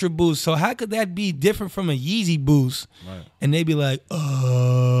Ultra Boosts. So how could that be different from a Yeezy Boost? Right. And they be like,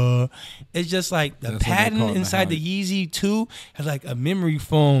 it's just like the pattern inside the Yeezy 2 has like a memory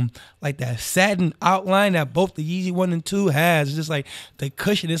foam, like that satin outline that both the Yeezy 1 and 2 has. It's just like the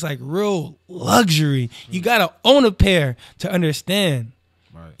cushion is like real luxury. You gotta own a pair to understand.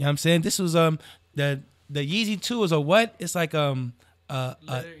 Right. You know what I'm saying? This was the Yeezy 2 is a what? It's like leather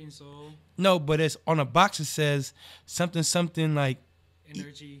insole. No, but it's on a box. It says something like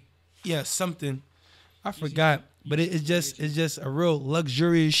energy. Yeah, something. I forgot, but it's just a real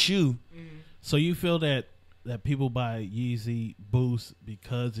luxurious shoe. Mm-hmm. So you feel that people buy Yeezy Boost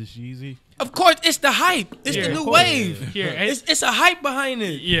because it's Yeezy? Of course, it's the hype. It's the new wave. Yeah. It's a hype behind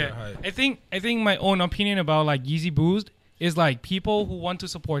it. Yeah, I think my own opinion about like Yeezy Boost is like people who want to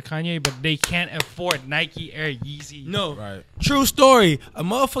support Kanye, but they can't afford Nike Air Yeezy. No. Right. True story. A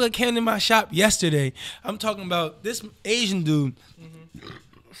motherfucker came to my shop yesterday. I'm talking about this Asian dude. Mm-hmm.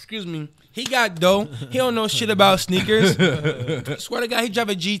 Excuse me. He got dough. He don't know shit about sneakers. Swear to God, he drive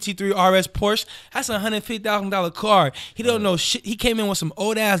a GT3 RS Porsche. That's a $150,000 car. He don't know shit. He came in with some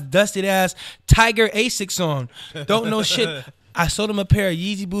old-ass, dusted-ass Tiger Asics on. Don't know shit. I sold him a pair of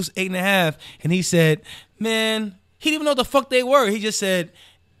Yeezy Boost 8.5, and he said, man, he didn't even know what the fuck they were. He just said,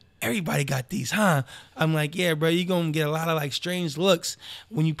 everybody got these, huh? I'm like, yeah, bro, you're going to get a lot of, like, strange looks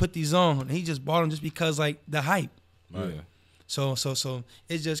when you put these on. And he just bought them just because, like, the hype. Right. Yeah. So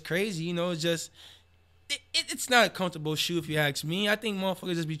it's just crazy. It's just, it's not a comfortable shoe if you ask me. I think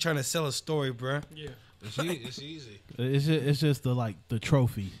motherfuckers just be trying to sell a story, bro. Yeah. It's easy. It's just the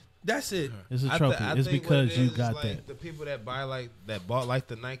trophy. That's it. It's a trophy. It's because you got like that. The people that bought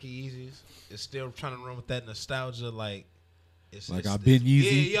the Nike Yeezys is still trying to run with that nostalgia. Like, I've been Yeezy.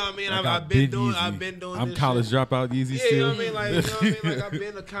 Yeah, you know what I mean. Like I've been doing. I'm college dropout Yeezy still. You know what I mean. Like I've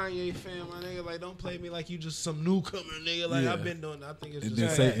been a Kanye fan, my nigga. Like, don't play me like you just some newcomer, nigga. Like I've been doing. I think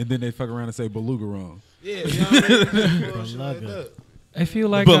it's and then they fuck around and say Beluga wrong. Yeah, you know what I mean. I feel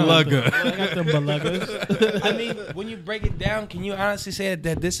like Beluga. I got them Belugas. I mean, when you break it down, can you honestly say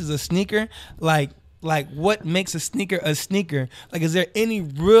that this is a sneaker? Like what makes a sneaker a sneaker? Like, is there any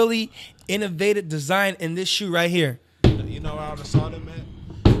really innovative design in this shoe right here? You know where I would have saw them at?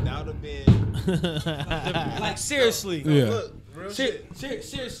 That would have been like seriously. Yeah. Look, real shit.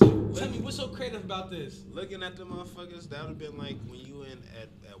 Seriously. Tell me what's so creative about this? Looking at the motherfuckers, that would have been like when you in at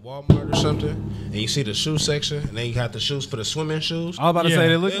Walmart or something, and you see the shoe section, and then you got the shoes for the swimming shoes. I was about to say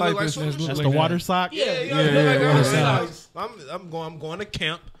they look like like this. That's the water sock. Yeah. I'm going to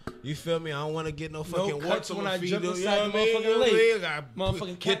camp. You feel me? I don't want to get no fucking warts on my feet. You know what I mean?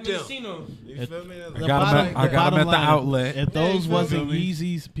 Motherfucking get them. You feel me? I got them at the outlet. If those wasn't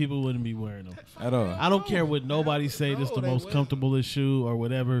Yeezys, people wouldn't be wearing them at all. I don't care what nobody say. This the most comfortablest shoe or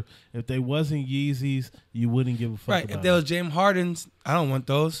whatever. If they wasn't Yeezys, you wouldn't give a fuck. Right. If they was James Harden's, I don't want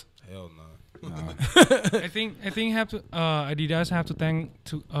those. Hell no. I think Adidas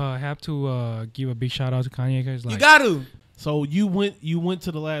have to give a big shout out to Kanye because like you got to. So you went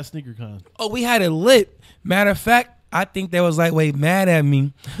to the last sneaker con. Oh, we had it lit. Matter of fact, I think they was like way mad at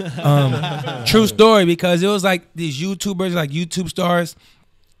me. True story, because it was like these YouTubers, like YouTube stars.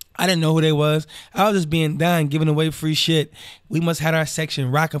 I didn't know who they was. I was just being down, giving away free shit. We must have had our section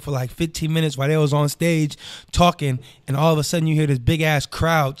rocking for like 15 minutes while they was on stage talking, and all of a sudden you hear this big ass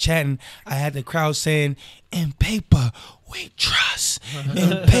crowd chatting. I had the crowd saying, "In Paypa, we trust. In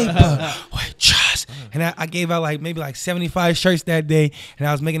Paypa, we trust." shirts, and I gave out like maybe like 75 shirts that day, and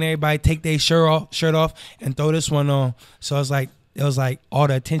I was making everybody take their shirt off and throw this one on. So it was like all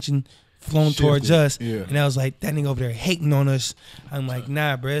the attention flown towards us, and I was like, that nigga over there hating on us. I'm like,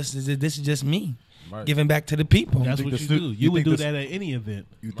 nah, bro, this is just me. Right. Giving back to the people. That's what you do. You would do that at any event.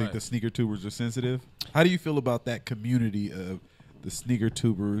 You think the sneaker tubers are sensitive? How do you feel about that community of the sneaker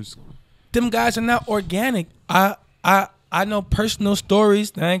tubers? Them guys are not organic. I know personal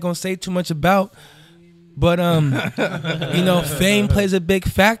stories that I ain't gonna say too much about. But you know, fame plays a big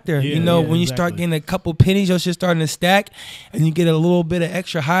factor. When you start getting a couple pennies, your shit starting to stack, and you get a little bit of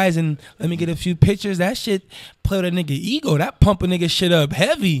extra highs, and let me get a few pictures. That shit play with a nigga ego. That pump a nigga shit up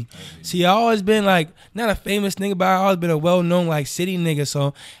heavy. See, I always been like not a famous nigga, but I always been a well known like city nigga.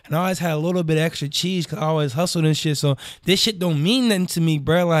 So, and I always had a little bit of extra cheese because I always hustled and shit. So this shit don't mean nothing to me,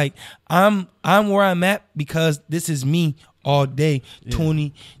 bro. Like I'm where I'm at because this is me all day.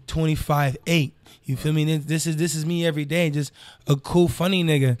 20, 25, 8. You feel me? This is me every day. Just a cool, funny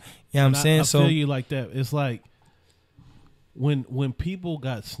nigga. You know what I'm saying? I feel you like that. It's like when people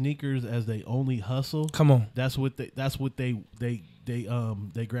got sneakers as they only hustle. Come on. That's what they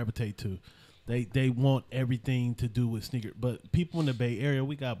gravitate to. They want everything to do with sneaker. But people in the Bay Area,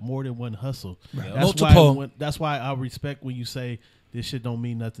 we got more than one hustle. Right. That's why I respect when you say this shit don't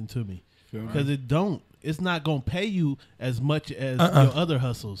mean nothing to me. Because it don't. It's not gonna pay you as much as your other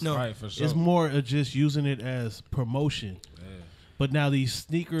hustles. No, right, for sure. It's more of just using it as promotion. Yeah. But now these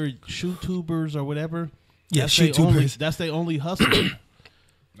sneaker shoe tubers or whatever, that's their only hustle.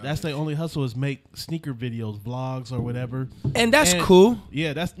 That's their only hustle is make sneaker videos, vlogs, or whatever. And that's cool.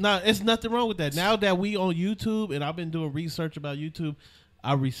 Yeah, it's nothing wrong with that. Now that we on YouTube, and I've been doing research about YouTube,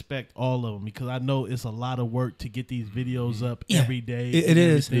 I respect all of them because I know it's a lot of work to get these videos up every day. It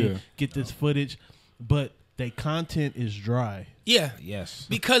is. Yeah. Get this footage. But their content is dry. Yeah. Yes.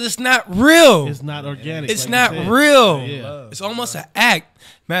 Because it's not real. It's not organic. It's not real. Yeah. It's almost an act.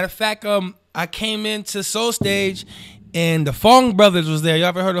 Matter of fact, I came into Soul Stage and the Fong Brothers was there. You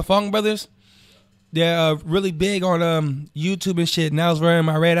ever heard of Fong Brothers? They're really big on YouTube and shit. And I was wearing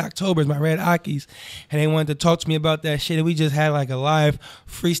my Red Octobers, my Red Akis. And they wanted to talk to me about that shit. And we just had like a live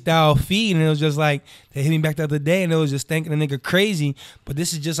freestyle feed. And it was just like, they hit me back the other day and it was just thinking a nigga crazy. But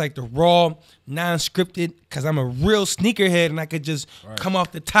this is just like the raw, non-scripted, because I'm a real sneakerhead and I could just come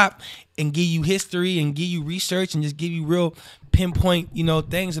off the top and give you history and give you research and just give you real pinpoint,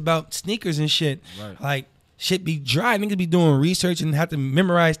 things about sneakers and shit. Right. Like, shit be dry. Niggas be doing research and have to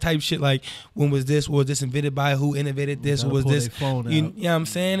memorize type shit like when was this? What was this invented by? Who innovated this? What was this? You know what I'm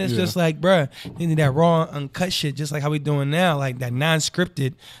saying? It's just like, bruh, you need that raw, uncut shit, just like how we doing now, like that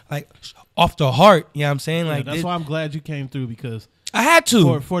non-scripted, like off the heart. You know what I'm saying? Like that's why I'm glad you came through because I had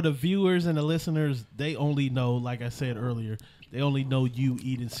to. For the viewers and the listeners, they only know, like I said earlier, they only know you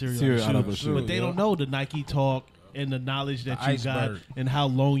eating cereal out of a shoe, but they don't know the Nike talk and the knowledge that you got and how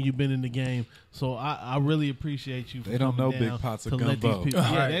long you've been in the game. So I really appreciate you. They don't know big pots of gumbo.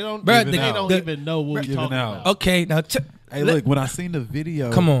 They don't even know what we're talking about. Okay, now hey, look, when I seen the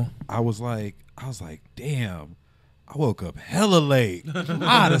video, come on, I was like, damn. I woke up hella late.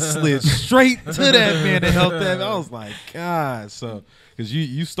 I'd have slid straight to that man to help that. I was like, God, so because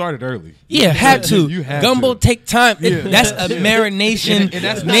you started early. Yeah, had to. You had Gumbo to. Take time. That's a marination and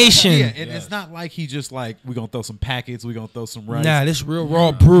that's nation. And it's not like he just like we're gonna throw some packets, we're gonna throw some rice. Nah, this real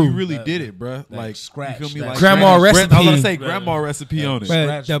raw brew. You really did it, bro. Like scratch. You feel me? Like grandma recipe. I was gonna say grandma recipe on it.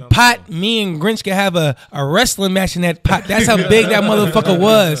 Bruh, the pot, me and Grinch could have a wrestling match in that pot. That's how big that motherfucker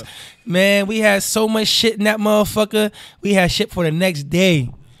was. Man, we had so much shit in that motherfucker. We had shit for the next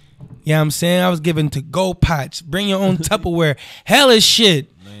day. You know what I'm saying? I was giving to-go pots. Bring your own Tupperware. Hella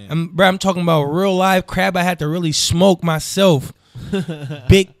shit. I'm talking about real live crab I had to really smoke myself.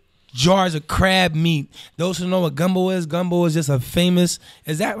 Big jars of crab meat. Those who know what gumbo is just a famous...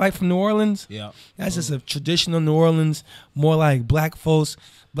 Is that like from New Orleans? Yeah. That's just a traditional New Orleans, more like black folks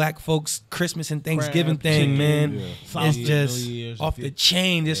Christmas and Thanksgiving crab, thing, chicken, man. Yeah. It's just off the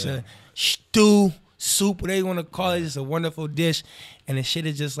chain. Just a stew, soup, whatever you want to call it. It's a wonderful dish. And the shit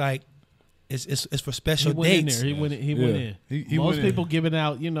is just like, it's for special dates. He went in. Most people giving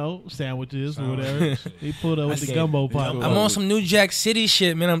out, sandwiches or whatever. He pulled up with the gumbo pot. I'm on some New Jack City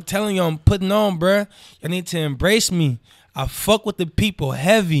shit, man. I'm telling you, I'm putting on, bruh. Y'all need to embrace me. I fuck with the people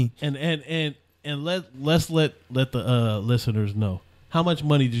heavy. And let's let the listeners know. How much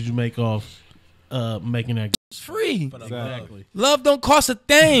money did you make off making that? It's free. Exactly. Love don't cost a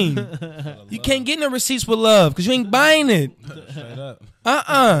thing. You can't get no receipts with love because you ain't buying it. Straight up.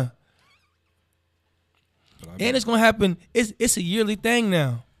 And it's gonna happen. It's a yearly thing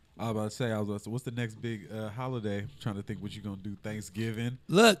now. I was about to say, what's the next big holiday? I'm trying to think what you're gonna do. Thanksgiving.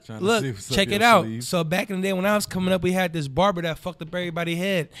 Look, check it out. Sleeve. So back in the day when I was coming up, we had this barber that fucked up everybody's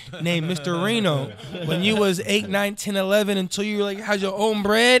head named Mr. Reno. When you was 8, 9, 10, 11, until you like had your own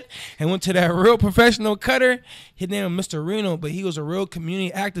bread and went to that real professional cutter, his name was Mr. Reno, but he was a real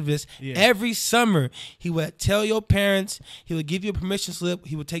community activist. Yeah. Every summer, he would tell your parents, he would give you a permission slip,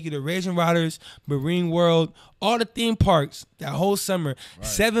 he would take you to Raging Hoarders, Marine World, all the theme parks that whole summer. Right.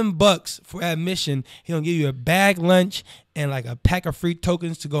 $7 for admission. He gonna give you a bag lunch and like a pack of free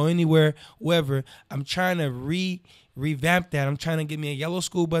tokens to go anywhere, wherever. I'm trying to revamp that. I'm trying to get me a yellow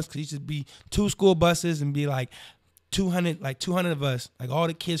school bus because it used to be 2 school buses and be like 200 of us, like all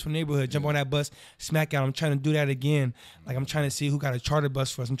the kids from the neighborhood jump on that bus, smack out. I'm trying to do that again. Like I'm trying to see who got a charter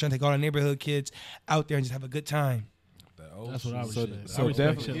bus for us. I'm trying to take all the neighborhood kids out there and just have a good time. That's what I was saying. So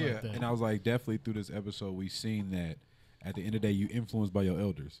definitely, yeah. Like and I was like, definitely through this episode, we've seen that at the end of the day, you influenced by your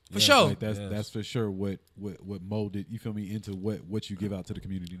elders. For sure. Like that's for sure what molded, you feel me, into what you give out to the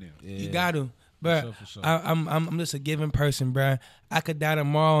community now. Yeah. You got to. But for sure. I'm just a giving person, bro. I could die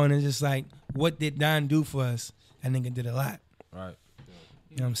tomorrow and it's just like, what did Don do for us? That nigga did a lot. Right.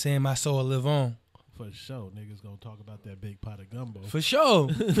 You know what I'm saying? My soul will live on. For sure, niggas gonna talk about that big pot of gumbo. For sure,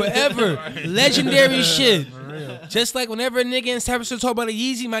 forever, legendary shit. Just like whenever a nigga in San Francisco talk about a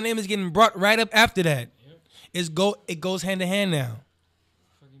Yeezy, my name is getting brought right up after that. Yep. It goes hand to hand now.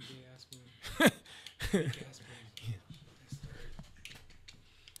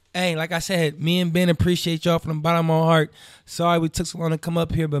 Hey, like I said, me and Ben appreciate y'all from the bottom of my heart. Sorry we took so long to come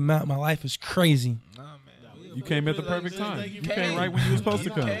up here, but my life is crazy. Nah, man. You came at the perfect time. You came right when you were supposed to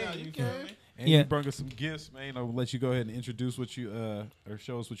come. And you brought us some gifts, man. I'll let you go ahead and introduce what you or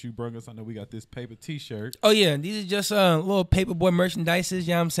show us what you brought us. I know we got this Paypa t-shirt. Oh yeah, these are just little Paperboy merchandises. You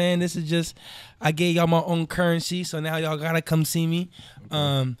know what I'm saying? This is just, I gave y'all my own currency, so now y'all gotta come see me.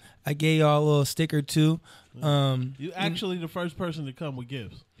 Okay. I gave y'all a little sticker too. You actually the first person to come with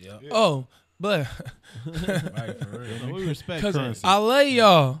gifts. Yeah. Oh, but right, for real. So we respect currency. I love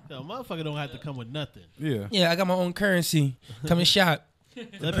y'all. No, motherfucker don't have to come with nothing. Yeah. Yeah, I got my own currency. Come and shop.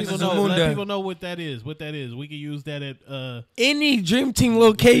 Let people know what that is. What that is. We can use that at any Dream Team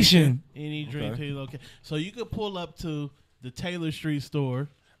location. Any Dream Team location. So you could pull up to the Taylor Street store.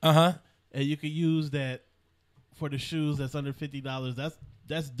 And you could use that for the shoes that's under $50.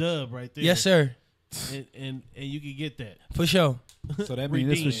 That's dub right there. Yes, sir. And you can get that for sure. So that means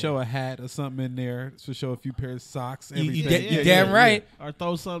this would show a hat or something in there. This would show a few pairs of socks. You damn right. Yeah. Or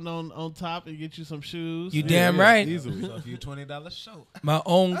throw something on top and get you some shoes. You damn right. Easily. So if you $20 show. My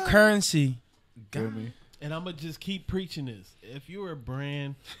own currency. Got me. And I'm gonna just keep preaching this. If you're a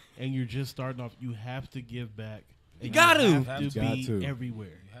brand and you're just starting off, you have to give back. You got to. You have to be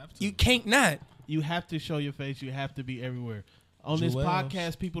everywhere. You can't not. You have to show your face. You have to be everywhere. On this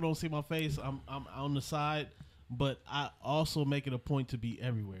podcast, people don't see my face. I'm on the side, but I also make it a point to be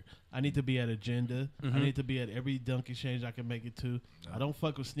everywhere. I need to be at Agenda. I need to be at every dunk exchange I can make it to. I don't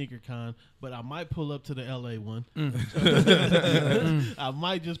fuck with SneakerCon, but I might pull up to the LA one. I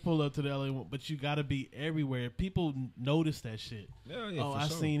might just pull up to the LA one, but you got to be everywhere. People notice that shit. Yeah, I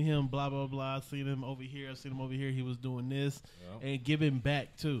seen him, blah, blah, blah. I seen him over here. I seen him over here. He was doing this and giving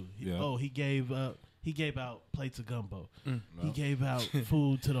back, too. He gave up. He gave out plates of gumbo. He gave out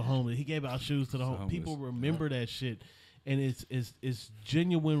food to the homeless. He gave out shoes to the homeless. People remember that shit, and it's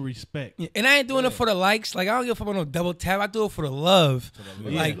genuine respect. Yeah, and I ain't doing it for the likes. Like I don't give a fuck about no double tap. I do it for the love.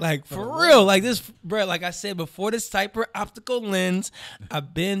 Like for real. Like this, bro. Like I said before, this Cyper optical lens.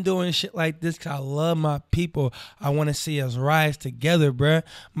 I've been doing shit like this because I love my people. I want to see us rise together, bro.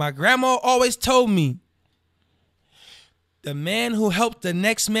 My grandma always told me, the man who helped the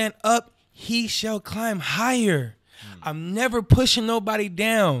next man up, he shall climb higher. I'm never pushing nobody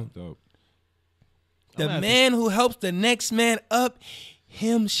down. Dope. The man who helps the next man up,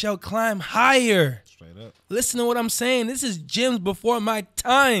 him shall climb higher. Straight up. Listen to what I'm saying. This is gems before my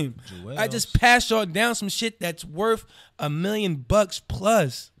time. Jewels. I just passed y'all down some shit that's worth $1 million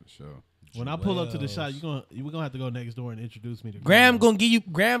plus. For sure. When I pull up to the shop, we're gonna have to go next door and introduce me to Graham.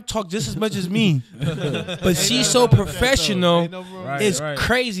 Graham talk just as much as me, but she's so professional. It's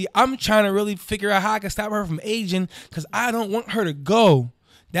crazy. I'm trying to really figure out how I can stop her from aging because I don't want her to go.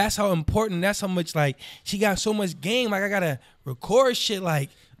 That's how important. That's how much like she got so much game. Like I gotta record shit.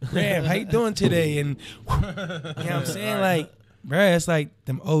 Like Graham, how you doing today? And you know what I'm saying? Like, bruh, it's like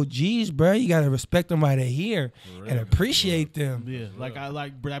them OGs, bruh. You gotta respect them while they're here and appreciate them. Yeah, like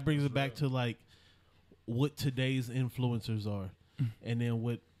that brings it back to like what today's influencers are, and then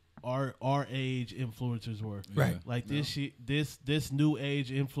what our age influencers were. Right. Like this new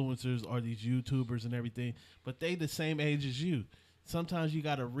age influencers are these YouTubers and everything, but they the same age as you. sometimes you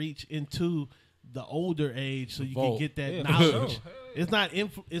got to reach into the older age so you Vault. can get that Yeah, knowledge. for sure. It's not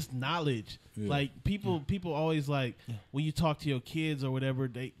it's knowledge. Yeah. Like people always like when you talk to your kids or whatever,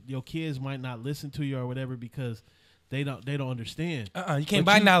 your kids might not listen to you or whatever because they don't understand. You can't But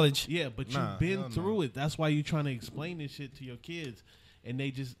buy knowledge. Yeah, but Nah, you've been hell no. through it. That's why you're trying to explain this shit to your kids, and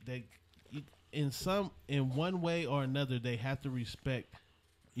they in one way or another they have to respect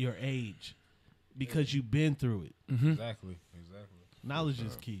your age because you've been through it. Exactly. Knowledge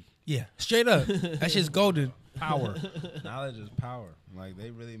is key. Yeah, straight up. That shit's golden. Power. Knowledge is power. Like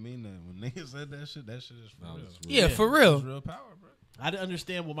they really mean that. When niggas said that shit is for real. Yeah, for It's real. real power, bro. I didn't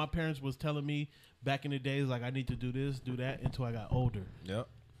understand what my parents was telling me back in the days. Like I need to do this, do that until I got older. Yep.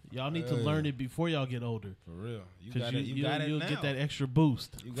 Y'all need to learn it before y'all get older. For real. You Because got it. You got it you'll now. get that extra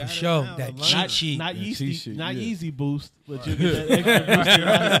boost. You For got it sure. now That to learn. cheat sheet. Not Yeah, easy, cheat sheet, not yeah. easy boost, but you get that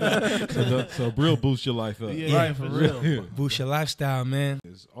extra boost. In life. So real boost your life up. Yeah, right, for real. Boost your lifestyle, man.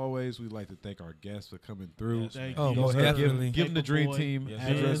 As always, we'd like to thank our guests for coming through. Thank Oh, you. most Sir. definitely. Give them the Paypa Dream boy. Team Yes,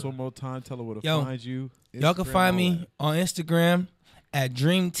 address sir. one more time. Tell them where to Yo, find you. Y'all can Instagram, find all me that. on Instagram at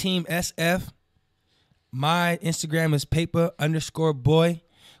Dream Team SF. My Instagram is Paypa_boy.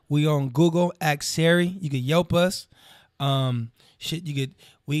 We on Google, ask Siri. You can Yelp us. Shit, you could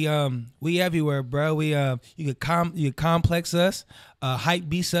we everywhere, bro. You could complex us, hype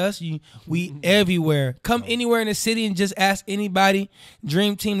beast us. We everywhere. Come anywhere in the city and just ask anybody.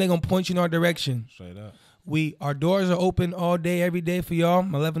 Dream Team, they gonna point you in our direction. Straight up. Our doors are open all day, every day for y'all,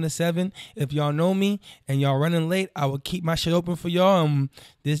 11 to 7. If y'all know me and y'all running late, I will keep my shit open for y'all.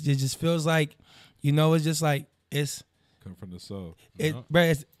 This just feels like, it's just like it's Come from the soul.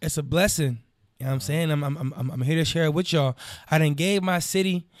 bruh, it's a blessing. You know what I'm saying? I'm here to share it with y'all. I done gave my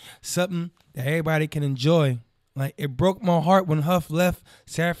city something that everybody can enjoy. Like it broke my heart when Huff left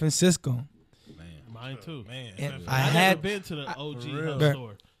San Francisco. Mine too. Man. And I I never been to the OG real. Huff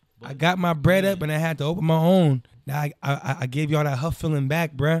store. I got my bread up and I had to open my own. Now I gave y'all that Huff feeling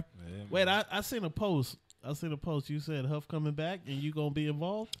back, bruh. Wait, I seen a post. You said Huff coming back and you gonna be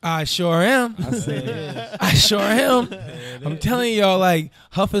involved? I sure am. I sure am. I'm telling y'all, like,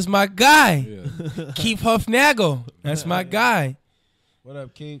 Huff is my guy. Yeah. Keith Huff Nagel. That's my guy. What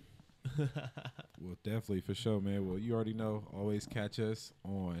up, King? Well, definitely, for sure, man. Well, you already know. Always catch us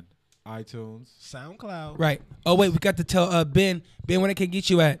on iTunes. SoundCloud. Right. Oh, wait, we got to tell Ben, when I can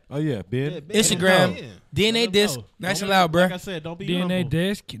get you at? Oh, yeah, Ben. Yeah, Ben. Instagram. Yeah. DNA Let 'em disc. know. Nice Don't and loud, be- bruh. Like I said, don't be DNA humble.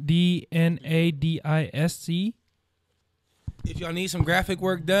 disc, DNADISC. If y'all need some graphic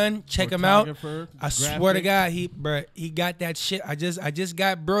work done, check him out. Photographer, I swear to graphic. God, he got that shit. I just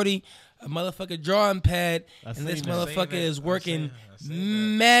got Brody a motherfucking drawing pad, I and this seen that. motherfucker is working I seen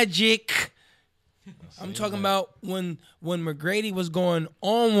that. magic. I'm talking about when McGrady was going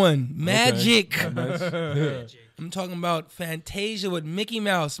on one magic. Nice. I'm talking about Fantasia with Mickey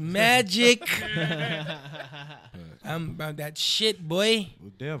Mouse magic. I'm about that shit, boy.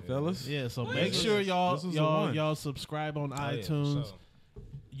 Well, damn, fellas. Yeah, so make sure this is a one. y'all subscribe on Oh, yeah, iTunes. for sure.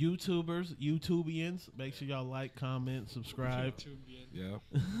 YouTubians, make sure y'all like, comment, subscribe. Yeah.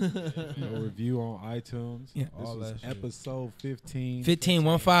 No review on iTunes. Yeah. All This that is episode 15.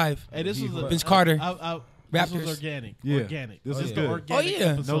 15-1-5. Hey, this was Vince Carter. This Raptors. was organic. Yeah. Organic. This This is is good. the organic Oh, yeah.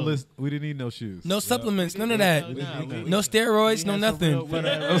 episode. No list. We didn't need no shoes. No supplements, none of No, that. No steroids, no nothing. No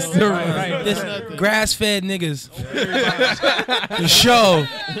steroids. Right, This nothing. grass-fed niggas. The show.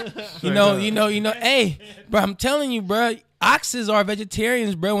 You know. Hey, bro, I'm telling you, bro. Oxes are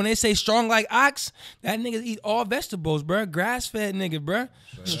vegetarians, bro. When they say strong like ox, that niggas eat all vegetables, bro. Grass-fed nigga, bro.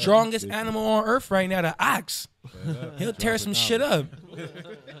 Strongest animal on earth right now, the ox. He'll tear some shit up.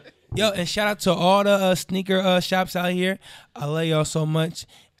 Yo, and shout out to all the sneaker shops out here. I love y'all so much.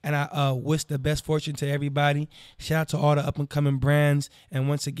 And I wish the best fortune to everybody. Shout out to all the up-and-coming brands. And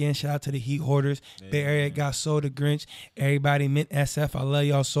once again, shout out to the Heat Hoarders. Bay Area got Soul the Grinch. Everybody, Mint SF. I love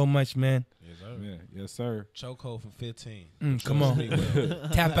y'all so much, man. Yes, sir. Yeah. Yes, sir. Chokehold for 15. Come on.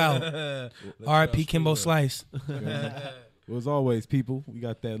 Tap out. R.I.P. Kimbo Slice. Well, as always, people, we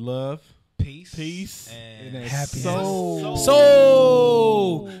got that love. Peace. And And that Happiness. soul.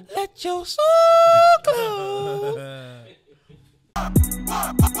 Soul. Let your soul glow.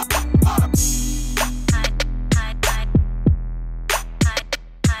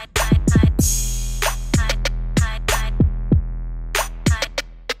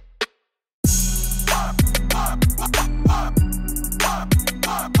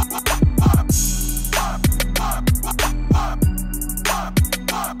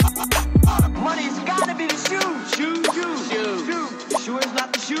 Money's gotta be the shoes. Shoes. Sure it's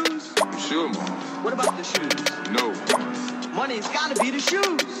not the shoes? Sure, Mom. What about the shoes? No. Money's gotta be the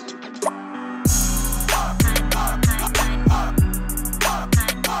shoes.